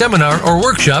at your seminar or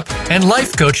workshop and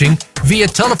life coaching via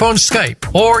telephone,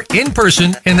 Skype, or in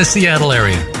person in the Seattle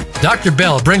area. Dr.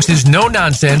 Bell brings his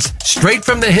no-nonsense,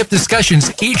 straight-from-the-hip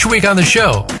discussions each week on the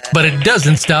show, but it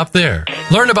doesn't stop there.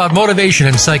 Learn about motivation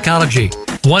and psychology,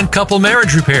 one-couple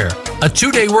marriage repair, a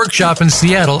 2-day workshop in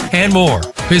Seattle, and more.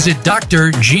 Visit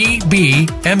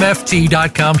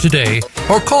drgbmft.com today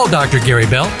or call Dr. Gary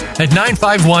Bell at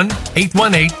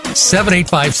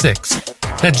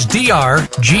 951-818-7856. That's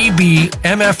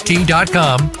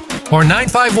drgbmft.com or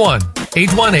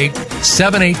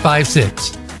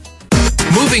 951-818-7856.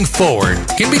 Moving forward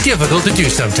can be difficult to do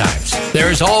sometimes. There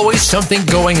is always something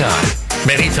going on.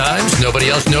 Many times, nobody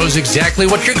else knows exactly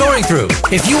what you're going through.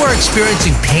 If you are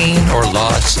experiencing pain or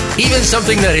loss, even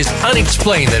something that is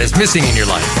unexplained that is missing in your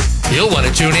life, you'll want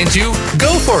to tune into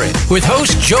Go For It with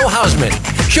host Joe Hausman.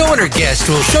 Joe and her guests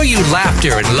will show you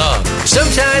laughter and love.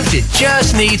 Sometimes you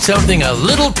just need something a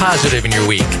little positive in your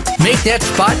week. Make that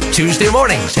spot Tuesday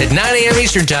mornings at 9 a.m.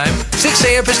 Eastern Time, 6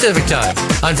 a.m. Pacific Time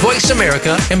on Voice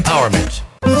America Empowerment.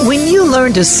 When you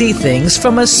learn to see things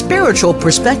from a spiritual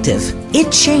perspective,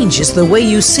 it changes the way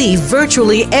you see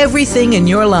virtually everything in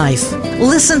your life.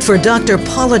 Listen for Dr.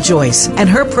 Paula Joyce and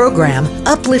her program,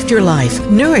 Uplift Your Life,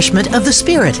 Nourishment of the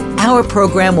Spirit. Our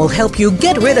program will help you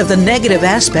get rid of the negative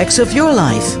aspects of your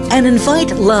life and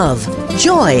invite love,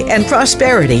 joy, and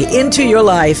prosperity into your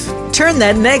life. Turn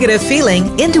that negative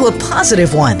feeling into a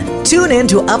positive one. Tune in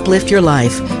to Uplift Your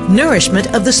Life, Nourishment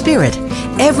of the Spirit,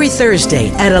 every Thursday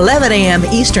at 11 a.m.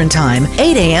 Eastern Time,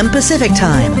 8 a.m. Pacific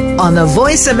Time on the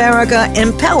Voice America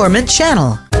Empowerment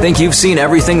Channel. Think you've seen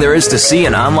everything there is to see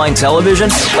in online television?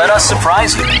 Let us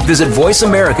surprise you. Visit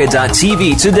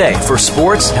voiceamerica.tv today for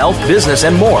sports, health, business,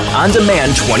 and more on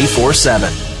demand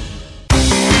 24/7.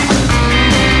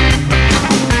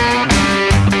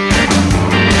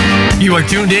 You are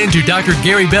tuned in to Dr.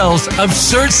 Gary Bell's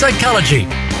Absurd Psychology.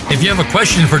 If you have a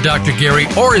question for Dr. Gary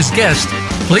or his guest,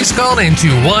 please call in to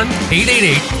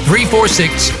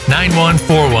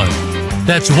 1-888-346-9141.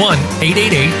 That's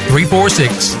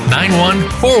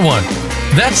 1-888-346-9141.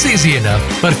 That's easy enough,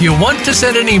 but if you want to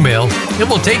send an email, it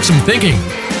will take some thinking.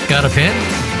 Got a pen?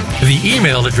 The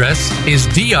email address is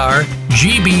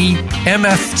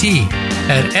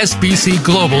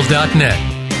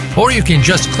drgbmft@sbcglobal.net. Or you can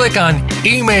just click on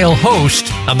Email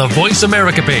Host on the Voice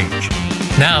America page.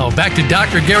 Now, back to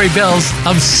Dr. Gary Bell's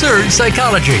Absurd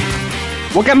Psychology.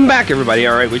 Welcome back, everybody.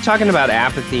 All right, we're talking about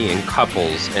apathy in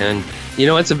couples. And,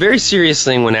 it's a very serious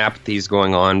thing when apathy is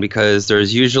going on because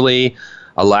there's usually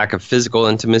a lack of physical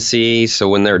intimacy. So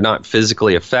when they're not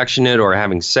physically affectionate or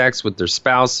having sex with their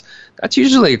spouse, that's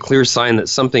usually a clear sign that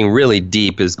something really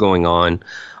deep is going on.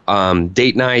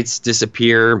 Date nights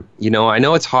disappear. I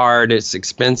know it's hard. It's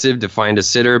expensive to find a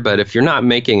sitter, but if you're not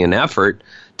making an effort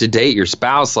to date your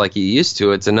spouse like you used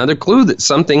to, it's another clue that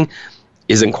something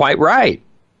isn't quite right.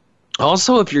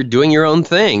 Also, if you're doing your own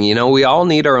thing, we all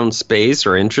need our own space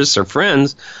or interests or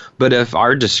friends, but if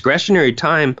our discretionary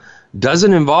time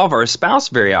doesn't involve our spouse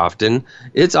very often,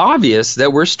 it's obvious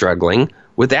that we're struggling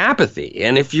with apathy.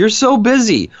 And if you're so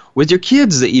busy with your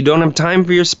kids that you don't have time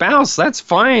for your spouse, that's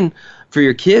fine for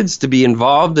your kids to be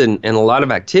involved in a lot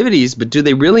of activities, but do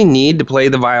they really need to play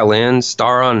the violin,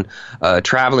 star on a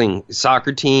traveling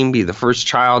soccer team, be the first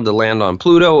child to land on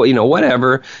Pluto,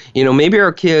 whatever. Maybe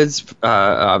our kids'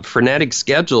 frenetic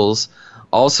schedules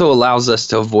also allows us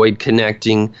to avoid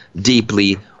connecting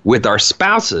deeply with our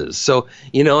spouses. So,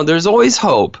 there's always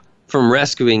hope from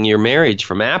rescuing your marriage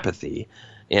from apathy.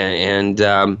 And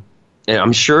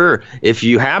I'm sure if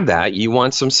you have that, you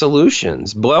want some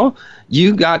solutions. Well,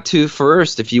 you got to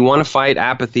first, if you want to fight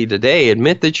apathy today,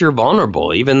 admit that you're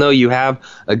vulnerable. Even though you have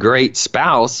a great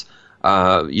spouse,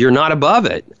 you're not above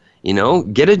it.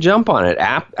 Get a jump on it.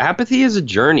 Apathy is a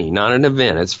journey, not an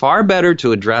event. It's far better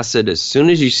to address it as soon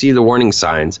as you see the warning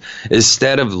signs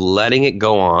instead of letting it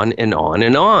go on and on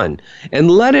and on.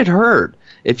 And let it hurt.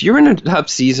 If you're in a tough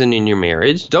season in your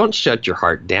marriage, don't shut your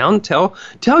heart down. Tell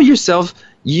yourself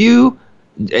you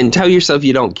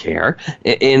don't care.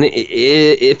 And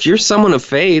if you're someone of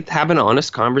faith, have an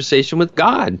honest conversation with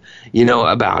God,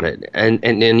 about it. And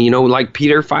like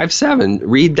Peter 5:7,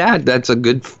 read that. That's a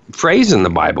good phrase in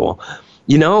the Bible.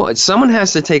 Someone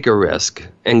has to take a risk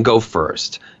and go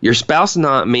first. Your spouse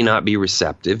may not be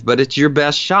receptive, but it's your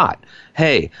best shot.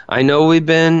 Hey, I know we've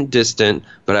been distant,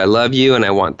 but I love you and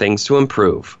I want things to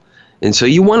improve. And so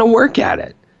you want to work at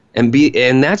it. And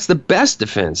that's the best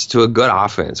defense to a good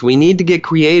offense. We need to get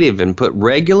creative and put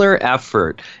regular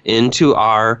effort into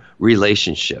our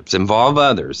relationships. Involve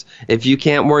others. If you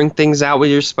can't work things out with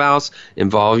your spouse,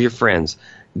 involve your friends.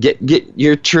 Get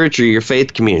your church or your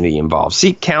faith community involved.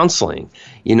 Seek counseling.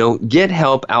 Get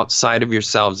help outside of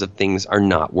yourselves if things are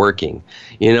not working.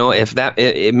 If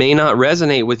it may not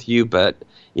resonate with you, but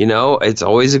it's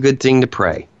always a good thing to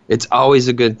pray. It's always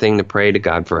a good thing to pray to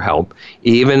God for help.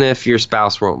 Even if your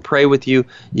spouse won't pray with you,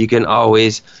 you can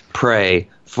always pray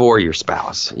for your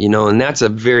spouse, and that's a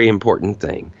very important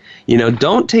thing.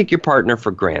 Don't take your partner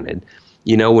for granted.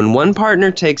 When one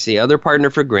partner takes the other partner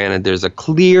for granted, there's a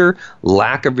clear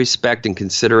lack of respect and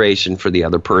consideration for the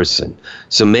other person.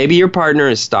 So maybe your partner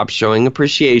has stopped showing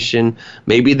appreciation.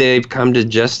 Maybe they've come to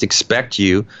just expect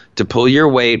you to pull your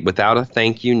weight without a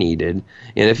thank you needed.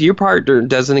 And if your partner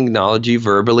doesn't acknowledge you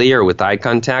verbally or with eye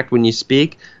contact when you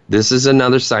speak, this is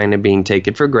another sign of being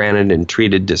taken for granted and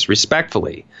treated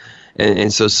disrespectfully.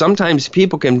 And so sometimes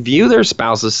people can view their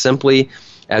spouses simply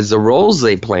as the roles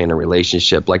they play in a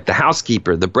relationship, like the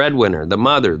housekeeper, the breadwinner, the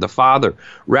mother, the father,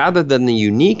 rather than the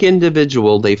unique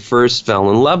individual they first fell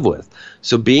in love with.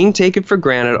 So being taken for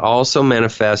granted also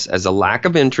manifests as a lack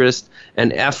of interest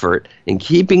and effort in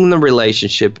keeping the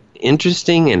relationship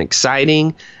interesting and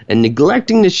exciting, and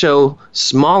neglecting to show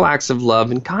small acts of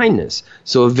love and kindness.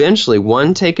 So eventually,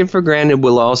 one taken for granted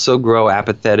will also grow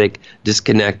apathetic,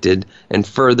 disconnected, and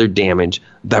further damage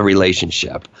the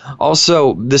relationship.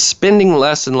 Also, the spending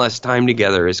less and less time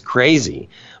together is crazy,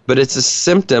 but it's a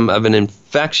symptom of an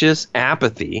infectious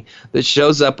apathy that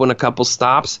shows up when a couple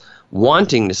stops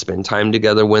wanting to spend time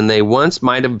together when they once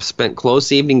might have spent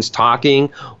close evenings talking,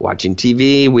 watching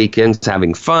TV, weekends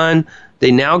having fun.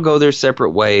 They now go their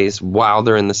separate ways while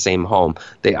they're in the same home.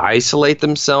 They isolate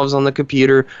themselves on the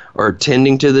computer or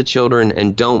tending to the children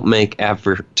and don't make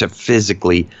effort to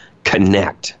physically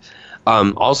connect.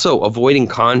 Also, avoiding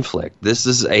conflict. This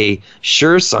is a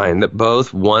sure sign that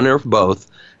one or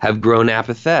both have grown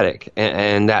apathetic,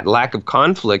 and that lack of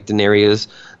conflict in areas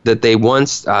that they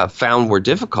once found were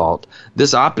difficult.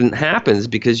 This often happens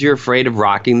because you're afraid of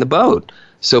rocking the boat.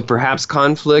 So perhaps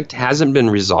conflict hasn't been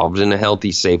resolved in a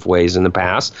healthy, safe ways in the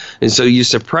past, and so you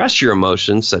suppress your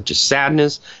emotions such as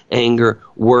sadness, anger,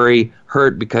 worry,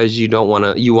 hurt, because you want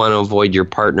to avoid your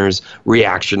partner's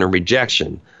reaction or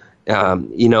rejection.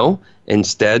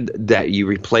 Instead that you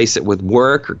replace it with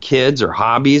work or kids or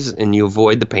hobbies, and you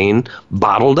avoid the pain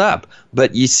bottled up.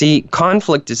 But you see,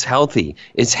 conflict is healthy.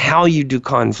 It's how you do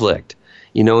conflict.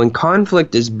 And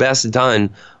conflict is best done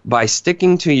by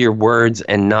sticking to your words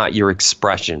and not your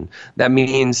expression. That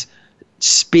means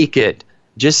speak it.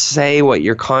 Just say what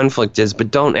your conflict is,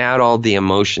 but don't add all the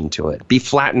emotion to it. Be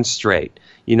flat and straight.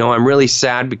 I'm really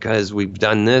sad because we've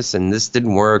done this and this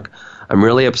didn't work. I'm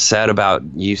really upset about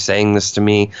you saying this to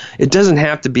me. It doesn't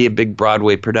have to be a big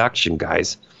Broadway production,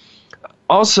 guys.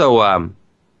 Also,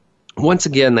 once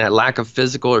again, that lack of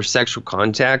physical or sexual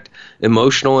contact,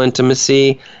 emotional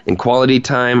intimacy, and quality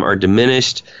time are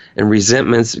diminished, and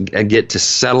resentments get to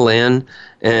settle in.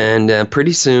 And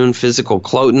pretty soon, physical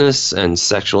closeness and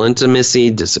sexual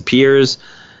intimacy disappears.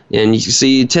 And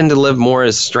you tend to live more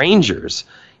as strangers.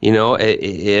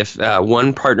 If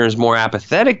one partner is more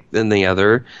apathetic than the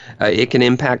other, it can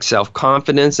impact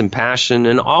self-confidence and passion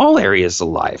in all areas of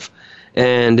life.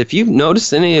 And if you've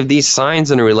noticed any of these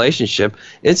signs in a relationship,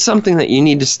 it's something that you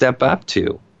need to step up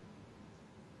to.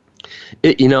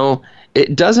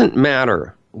 It doesn't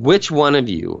matter which one of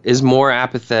you is more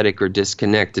apathetic or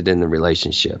disconnected in the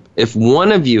relationship. If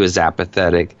one of you is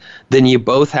apathetic, then you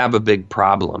both have a big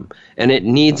problem, and it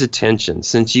needs attention.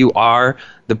 Since you are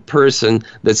the person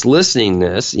that's listening to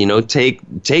this,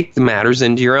 take the matters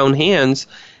into your own hands,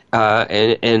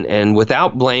 and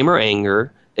without blame or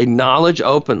anger, acknowledge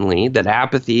openly that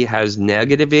apathy has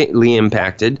negatively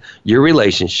impacted your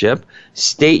relationship.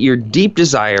 State your deep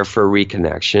desire for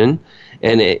reconnection.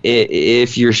 And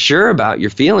if you're sure about your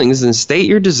feelings, then state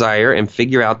your desire and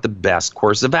figure out the best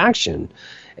course of action.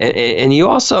 And you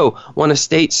also want to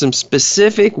state some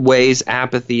specific ways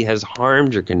apathy has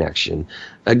harmed your connection.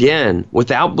 Again,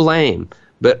 without blame,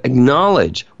 but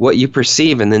acknowledge what you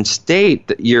perceive, and then state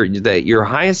that your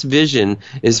highest vision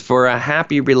is for a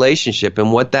happy relationship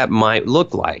and what that might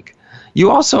look like.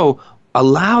 You also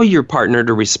allow your partner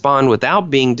to respond without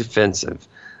being defensive.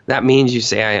 That means you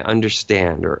say, I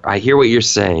understand, or I hear what you're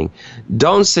saying.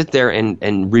 Don't sit there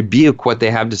and rebuke what they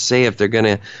have to say if they're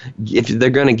gonna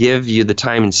give you the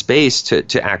time and space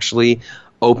to actually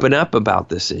open up about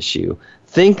this issue.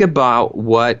 Think about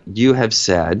what you have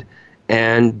said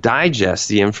and digest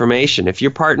the information. If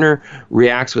your partner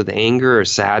reacts with anger or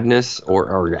sadness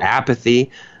or apathy,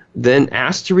 then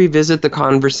ask to revisit the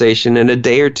conversation in a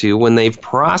day or two when they've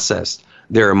processed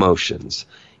their emotions.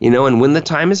 And when the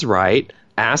time is right,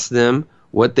 ask them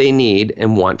what they need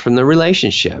and want from the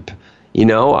relationship.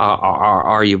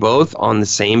 Are you both on the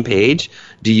same page?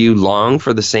 Do you long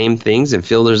for the same things and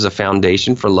feel there's a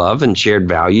foundation for love and shared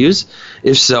values?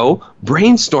 If so,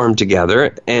 brainstorm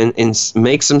together and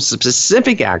make some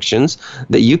specific actions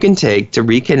that you can take to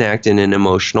reconnect in an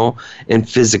emotional and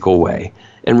physical way.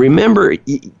 And remember,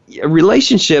 a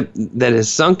relationship that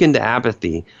has sunk into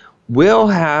apathy will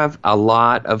have a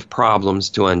lot of problems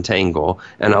to untangle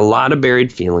and a lot of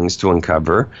buried feelings to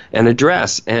uncover and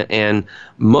address. And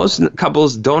most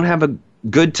couples don't have a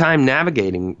good time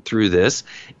navigating through this.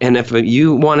 And if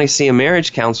you want to see a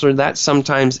marriage counselor, that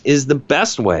sometimes is the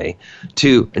best way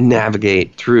to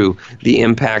navigate through the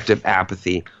impact of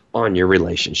apathy on your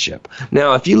relationship.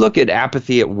 Now, if you look at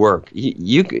apathy at work,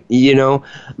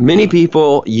 many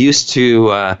people used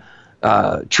to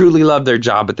truly love their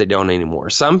job, but they don't anymore.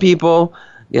 Some people,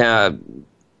 not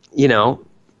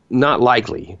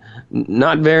likely.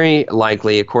 Not very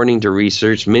likely, according to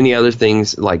research. Many other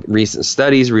things, like recent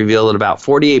studies, reveal that about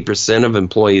 48% of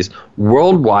employees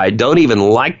worldwide don't even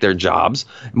like their jobs.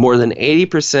 More than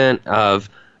 80% of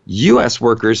U.S.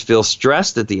 workers feel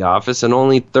stressed at the office, and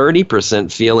only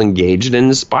 30% feel engaged and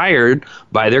inspired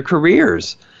by their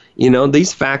careers.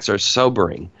 These facts are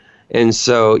sobering. And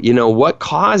so, what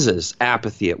causes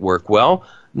apathy at work? Well,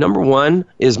 number one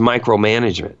is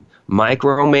micromanagement.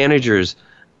 Micromanagers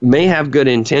may have good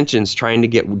intentions trying to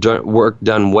get work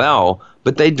done well,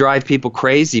 but they drive people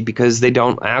crazy because they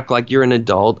don't act like you're an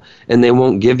adult, and they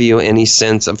won't give you any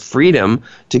sense of freedom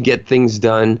to get things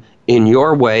done in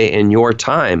your way, in your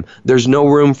time. There's no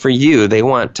room for you. They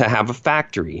want to have a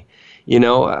factory.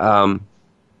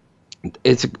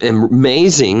 It's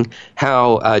amazing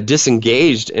how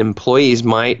disengaged employees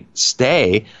might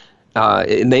stay.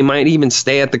 They might even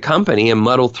stay at the company and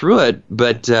muddle through it.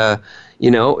 But,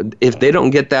 if they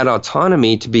don't get that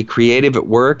autonomy to be creative at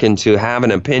work and to have an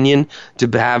opinion, to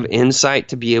have insight,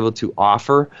 to be able to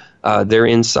offer their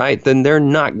insight, then they're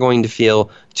not going to feel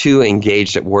too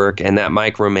engaged at work. And that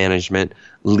micromanagement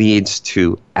leads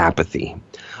to apathy.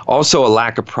 Also, a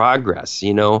lack of progress.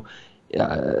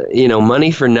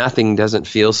 Money for nothing doesn't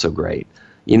feel so great.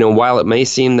 While it may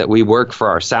seem that we work for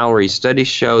our salary, studies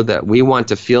show that we want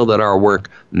to feel that our work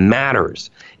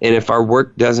matters. And if our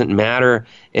work doesn't matter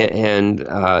then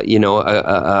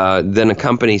a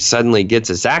company suddenly gets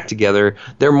its act together,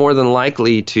 they're more than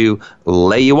likely to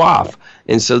lay you off.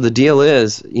 And so the deal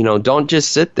is, don't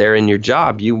just sit there in your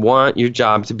job. You want your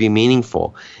job to be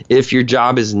meaningful. If your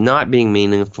job is not being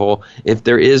meaningful, if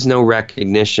there is no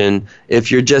recognition, if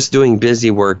you're just doing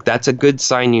busy work, that's a good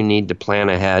sign you need to plan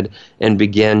ahead and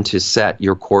begin to set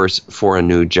your course for a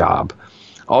new job.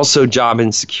 Also, job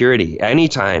insecurity.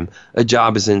 Anytime a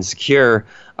job is insecure,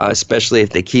 especially if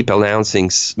they keep announcing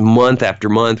month after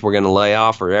month, we're going to lay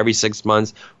off, or every 6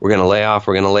 months, we're going to lay off,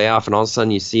 and all of a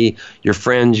sudden you see your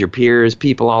friends, your peers,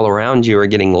 people all around you are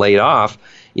getting laid off.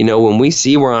 When we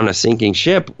see we're on a sinking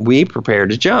ship, we prepare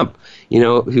to jump.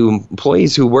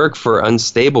 Employees who work for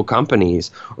unstable companies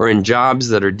or in jobs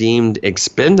that are deemed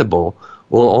expendable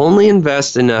will only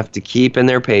invest enough to keep in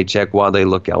their paycheck while they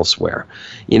look elsewhere.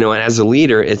 And as a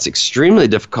leader, it's extremely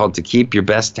difficult to keep your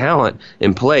best talent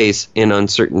in place in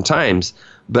uncertain times.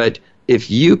 But if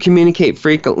you communicate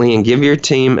frequently and give your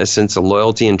team a sense of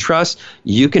loyalty and trust,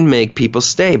 you can make people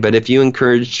stay. But if you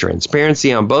encourage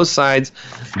transparency on both sides,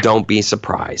 don't be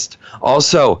surprised.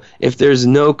 Also, if there's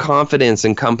no confidence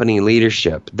in company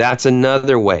leadership, that's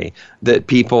another way that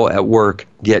people at work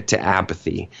get to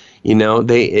apathy.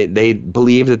 They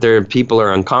believe that their people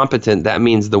are incompetent. That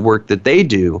means the work that they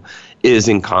do is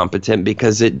incompetent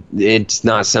because it's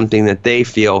not something that they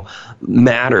feel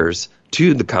matters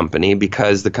to the company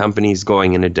because the company is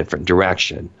going in a different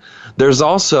direction. There's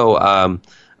also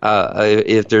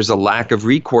if there's a lack of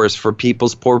recourse for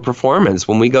people's poor performance.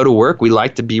 When we go to work, we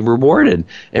like to be rewarded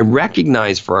and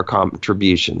recognized for our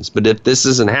contributions. But if this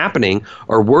isn't happening,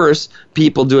 or worse,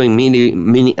 people doing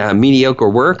mediocre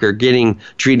work are getting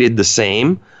treated the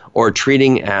same or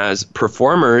treating as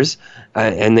performers,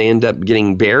 and they end up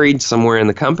getting buried somewhere in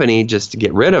the company just to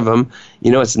get rid of them,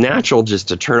 it's natural just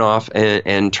to turn off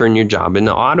and turn your job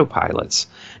into autopilots.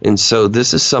 And so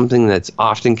this is something that's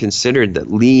often considered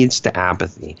that leads to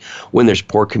apathy. When there's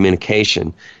poor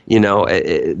communication,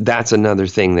 that's another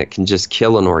thing that can just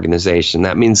kill an organization.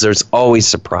 That means there's always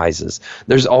surprises.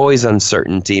 There's always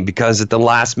uncertainty because at the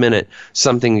last minute,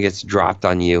 something gets dropped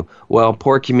on you. Well,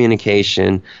 poor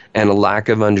communication and a lack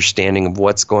of understanding of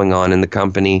what's going on in the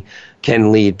company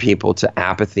can lead people to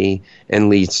apathy and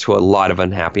leads to a lot of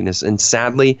unhappiness. And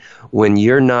sadly, when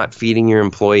you're not feeding your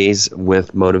employees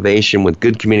with motivation, with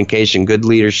good communication, good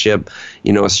leadership,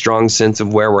 a strong sense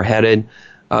of where we're headed,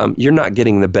 you're not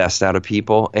getting the best out of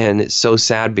people. And it's so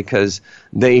sad because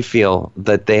they feel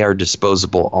that they are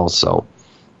disposable also.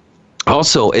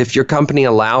 Also, if your company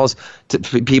allows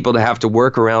people to have to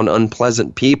work around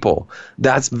unpleasant people,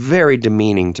 that's very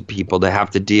demeaning to people to have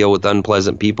to deal with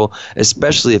unpleasant people,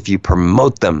 especially if you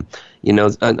promote them.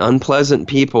 Unpleasant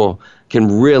people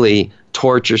can really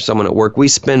torture someone at work. We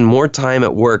spend more time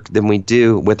at work than we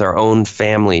do with our own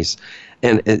families.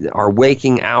 And our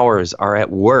waking hours are at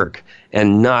work,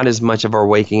 and not as much of our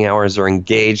waking hours are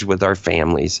engaged with our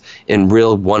families in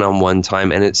real one-on-one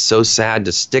time. And it's so sad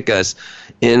to stick us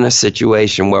in a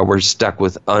situation where we're stuck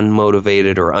with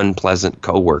unmotivated or unpleasant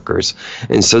coworkers.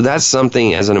 And so that's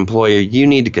something as an employer you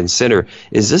need to consider.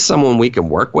 Is this someone we can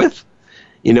work with?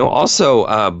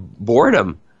 Also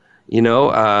boredom.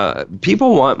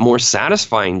 People want more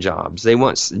satisfying jobs. They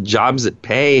want jobs that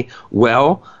pay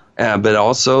well, but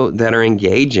also that are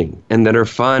engaging and that are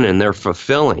fun and they're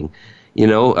fulfilling.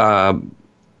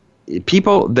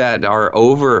 People that are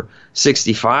over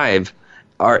 65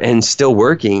 and still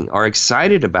working are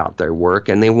excited about their work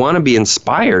and they want to be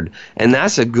inspired. And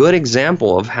that's a good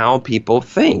example of how people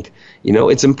think.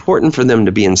 It's important for them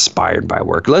to be inspired by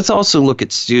work. Let's also look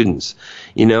at students.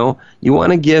 You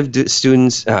want to give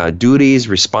students duties,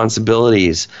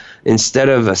 responsibilities, instead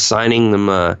of assigning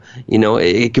them,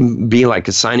 it can be like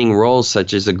assigning roles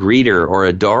such as a greeter or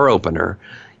a door opener.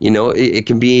 It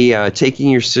can be taking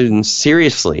your students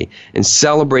seriously and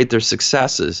celebrate their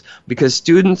successes, because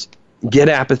students get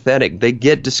apathetic. They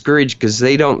get discouraged because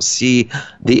they don't see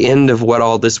the end of what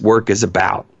all this work is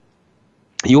about.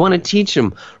 You want to teach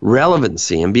them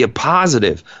relevancy and be a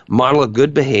positive model of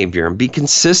good behavior and be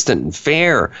consistent and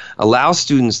fair. Allow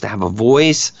students to have a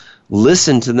voice,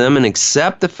 listen to them, and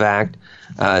accept the fact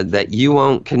that you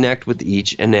won't connect with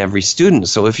each and every student.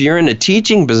 So if you're in a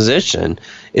teaching position,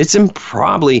 it's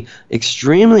probably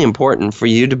extremely important for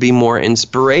you to be more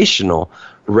inspirational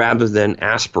rather than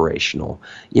aspirational.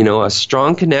 You know, a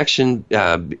strong connection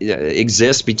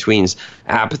exists between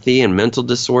apathy and mental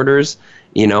disorders.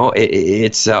 You know,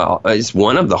 it's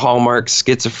one of the hallmark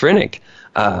schizophrenic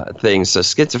things. So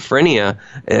schizophrenia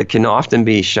can often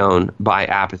be shown by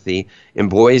apathy in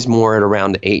boys more at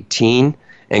around 18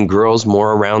 and girls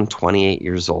more around 28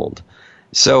 years old.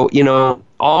 So, you know,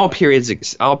 all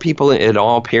people at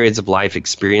all periods of life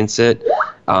experience it.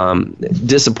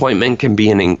 Disappointment can be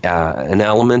an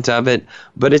element of it,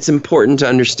 but it's important to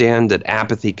understand that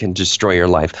apathy can destroy your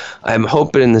life. I'm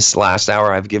hoping in this last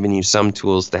hour I've given you some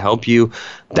tools to help you.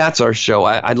 That's our show.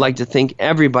 I'd like to thank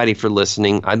everybody for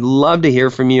listening. I'd love to hear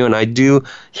from you, and I do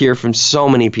hear from so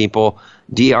many people.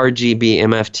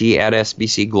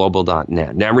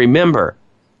 drgbmft@sbcglobal.net. Now remember,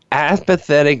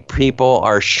 apathetic people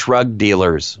are shrug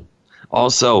dealers.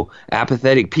 Also,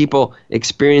 apathetic people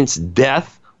experience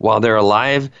death while they're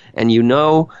alive, and you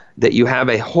know that you have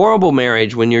a horrible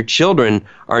marriage when your children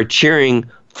are cheering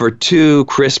for 2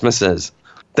 Christmases.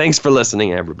 Thanks for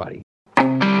listening, everybody.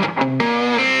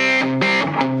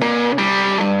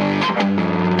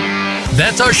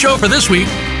 That's our show for this week.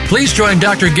 Please join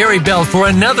Dr. Gary Bell for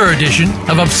another edition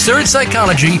of Absurd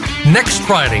Psychology next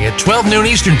Friday at 12 noon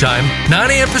Eastern Time, 9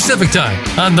 a.m. Pacific Time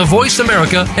on the Voice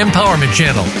America Empowerment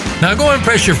Channel. Now go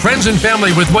impress your friends and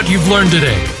family with what you've learned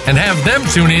today and have them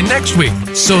tune in next week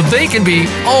so they can be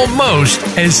almost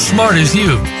as smart as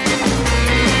you.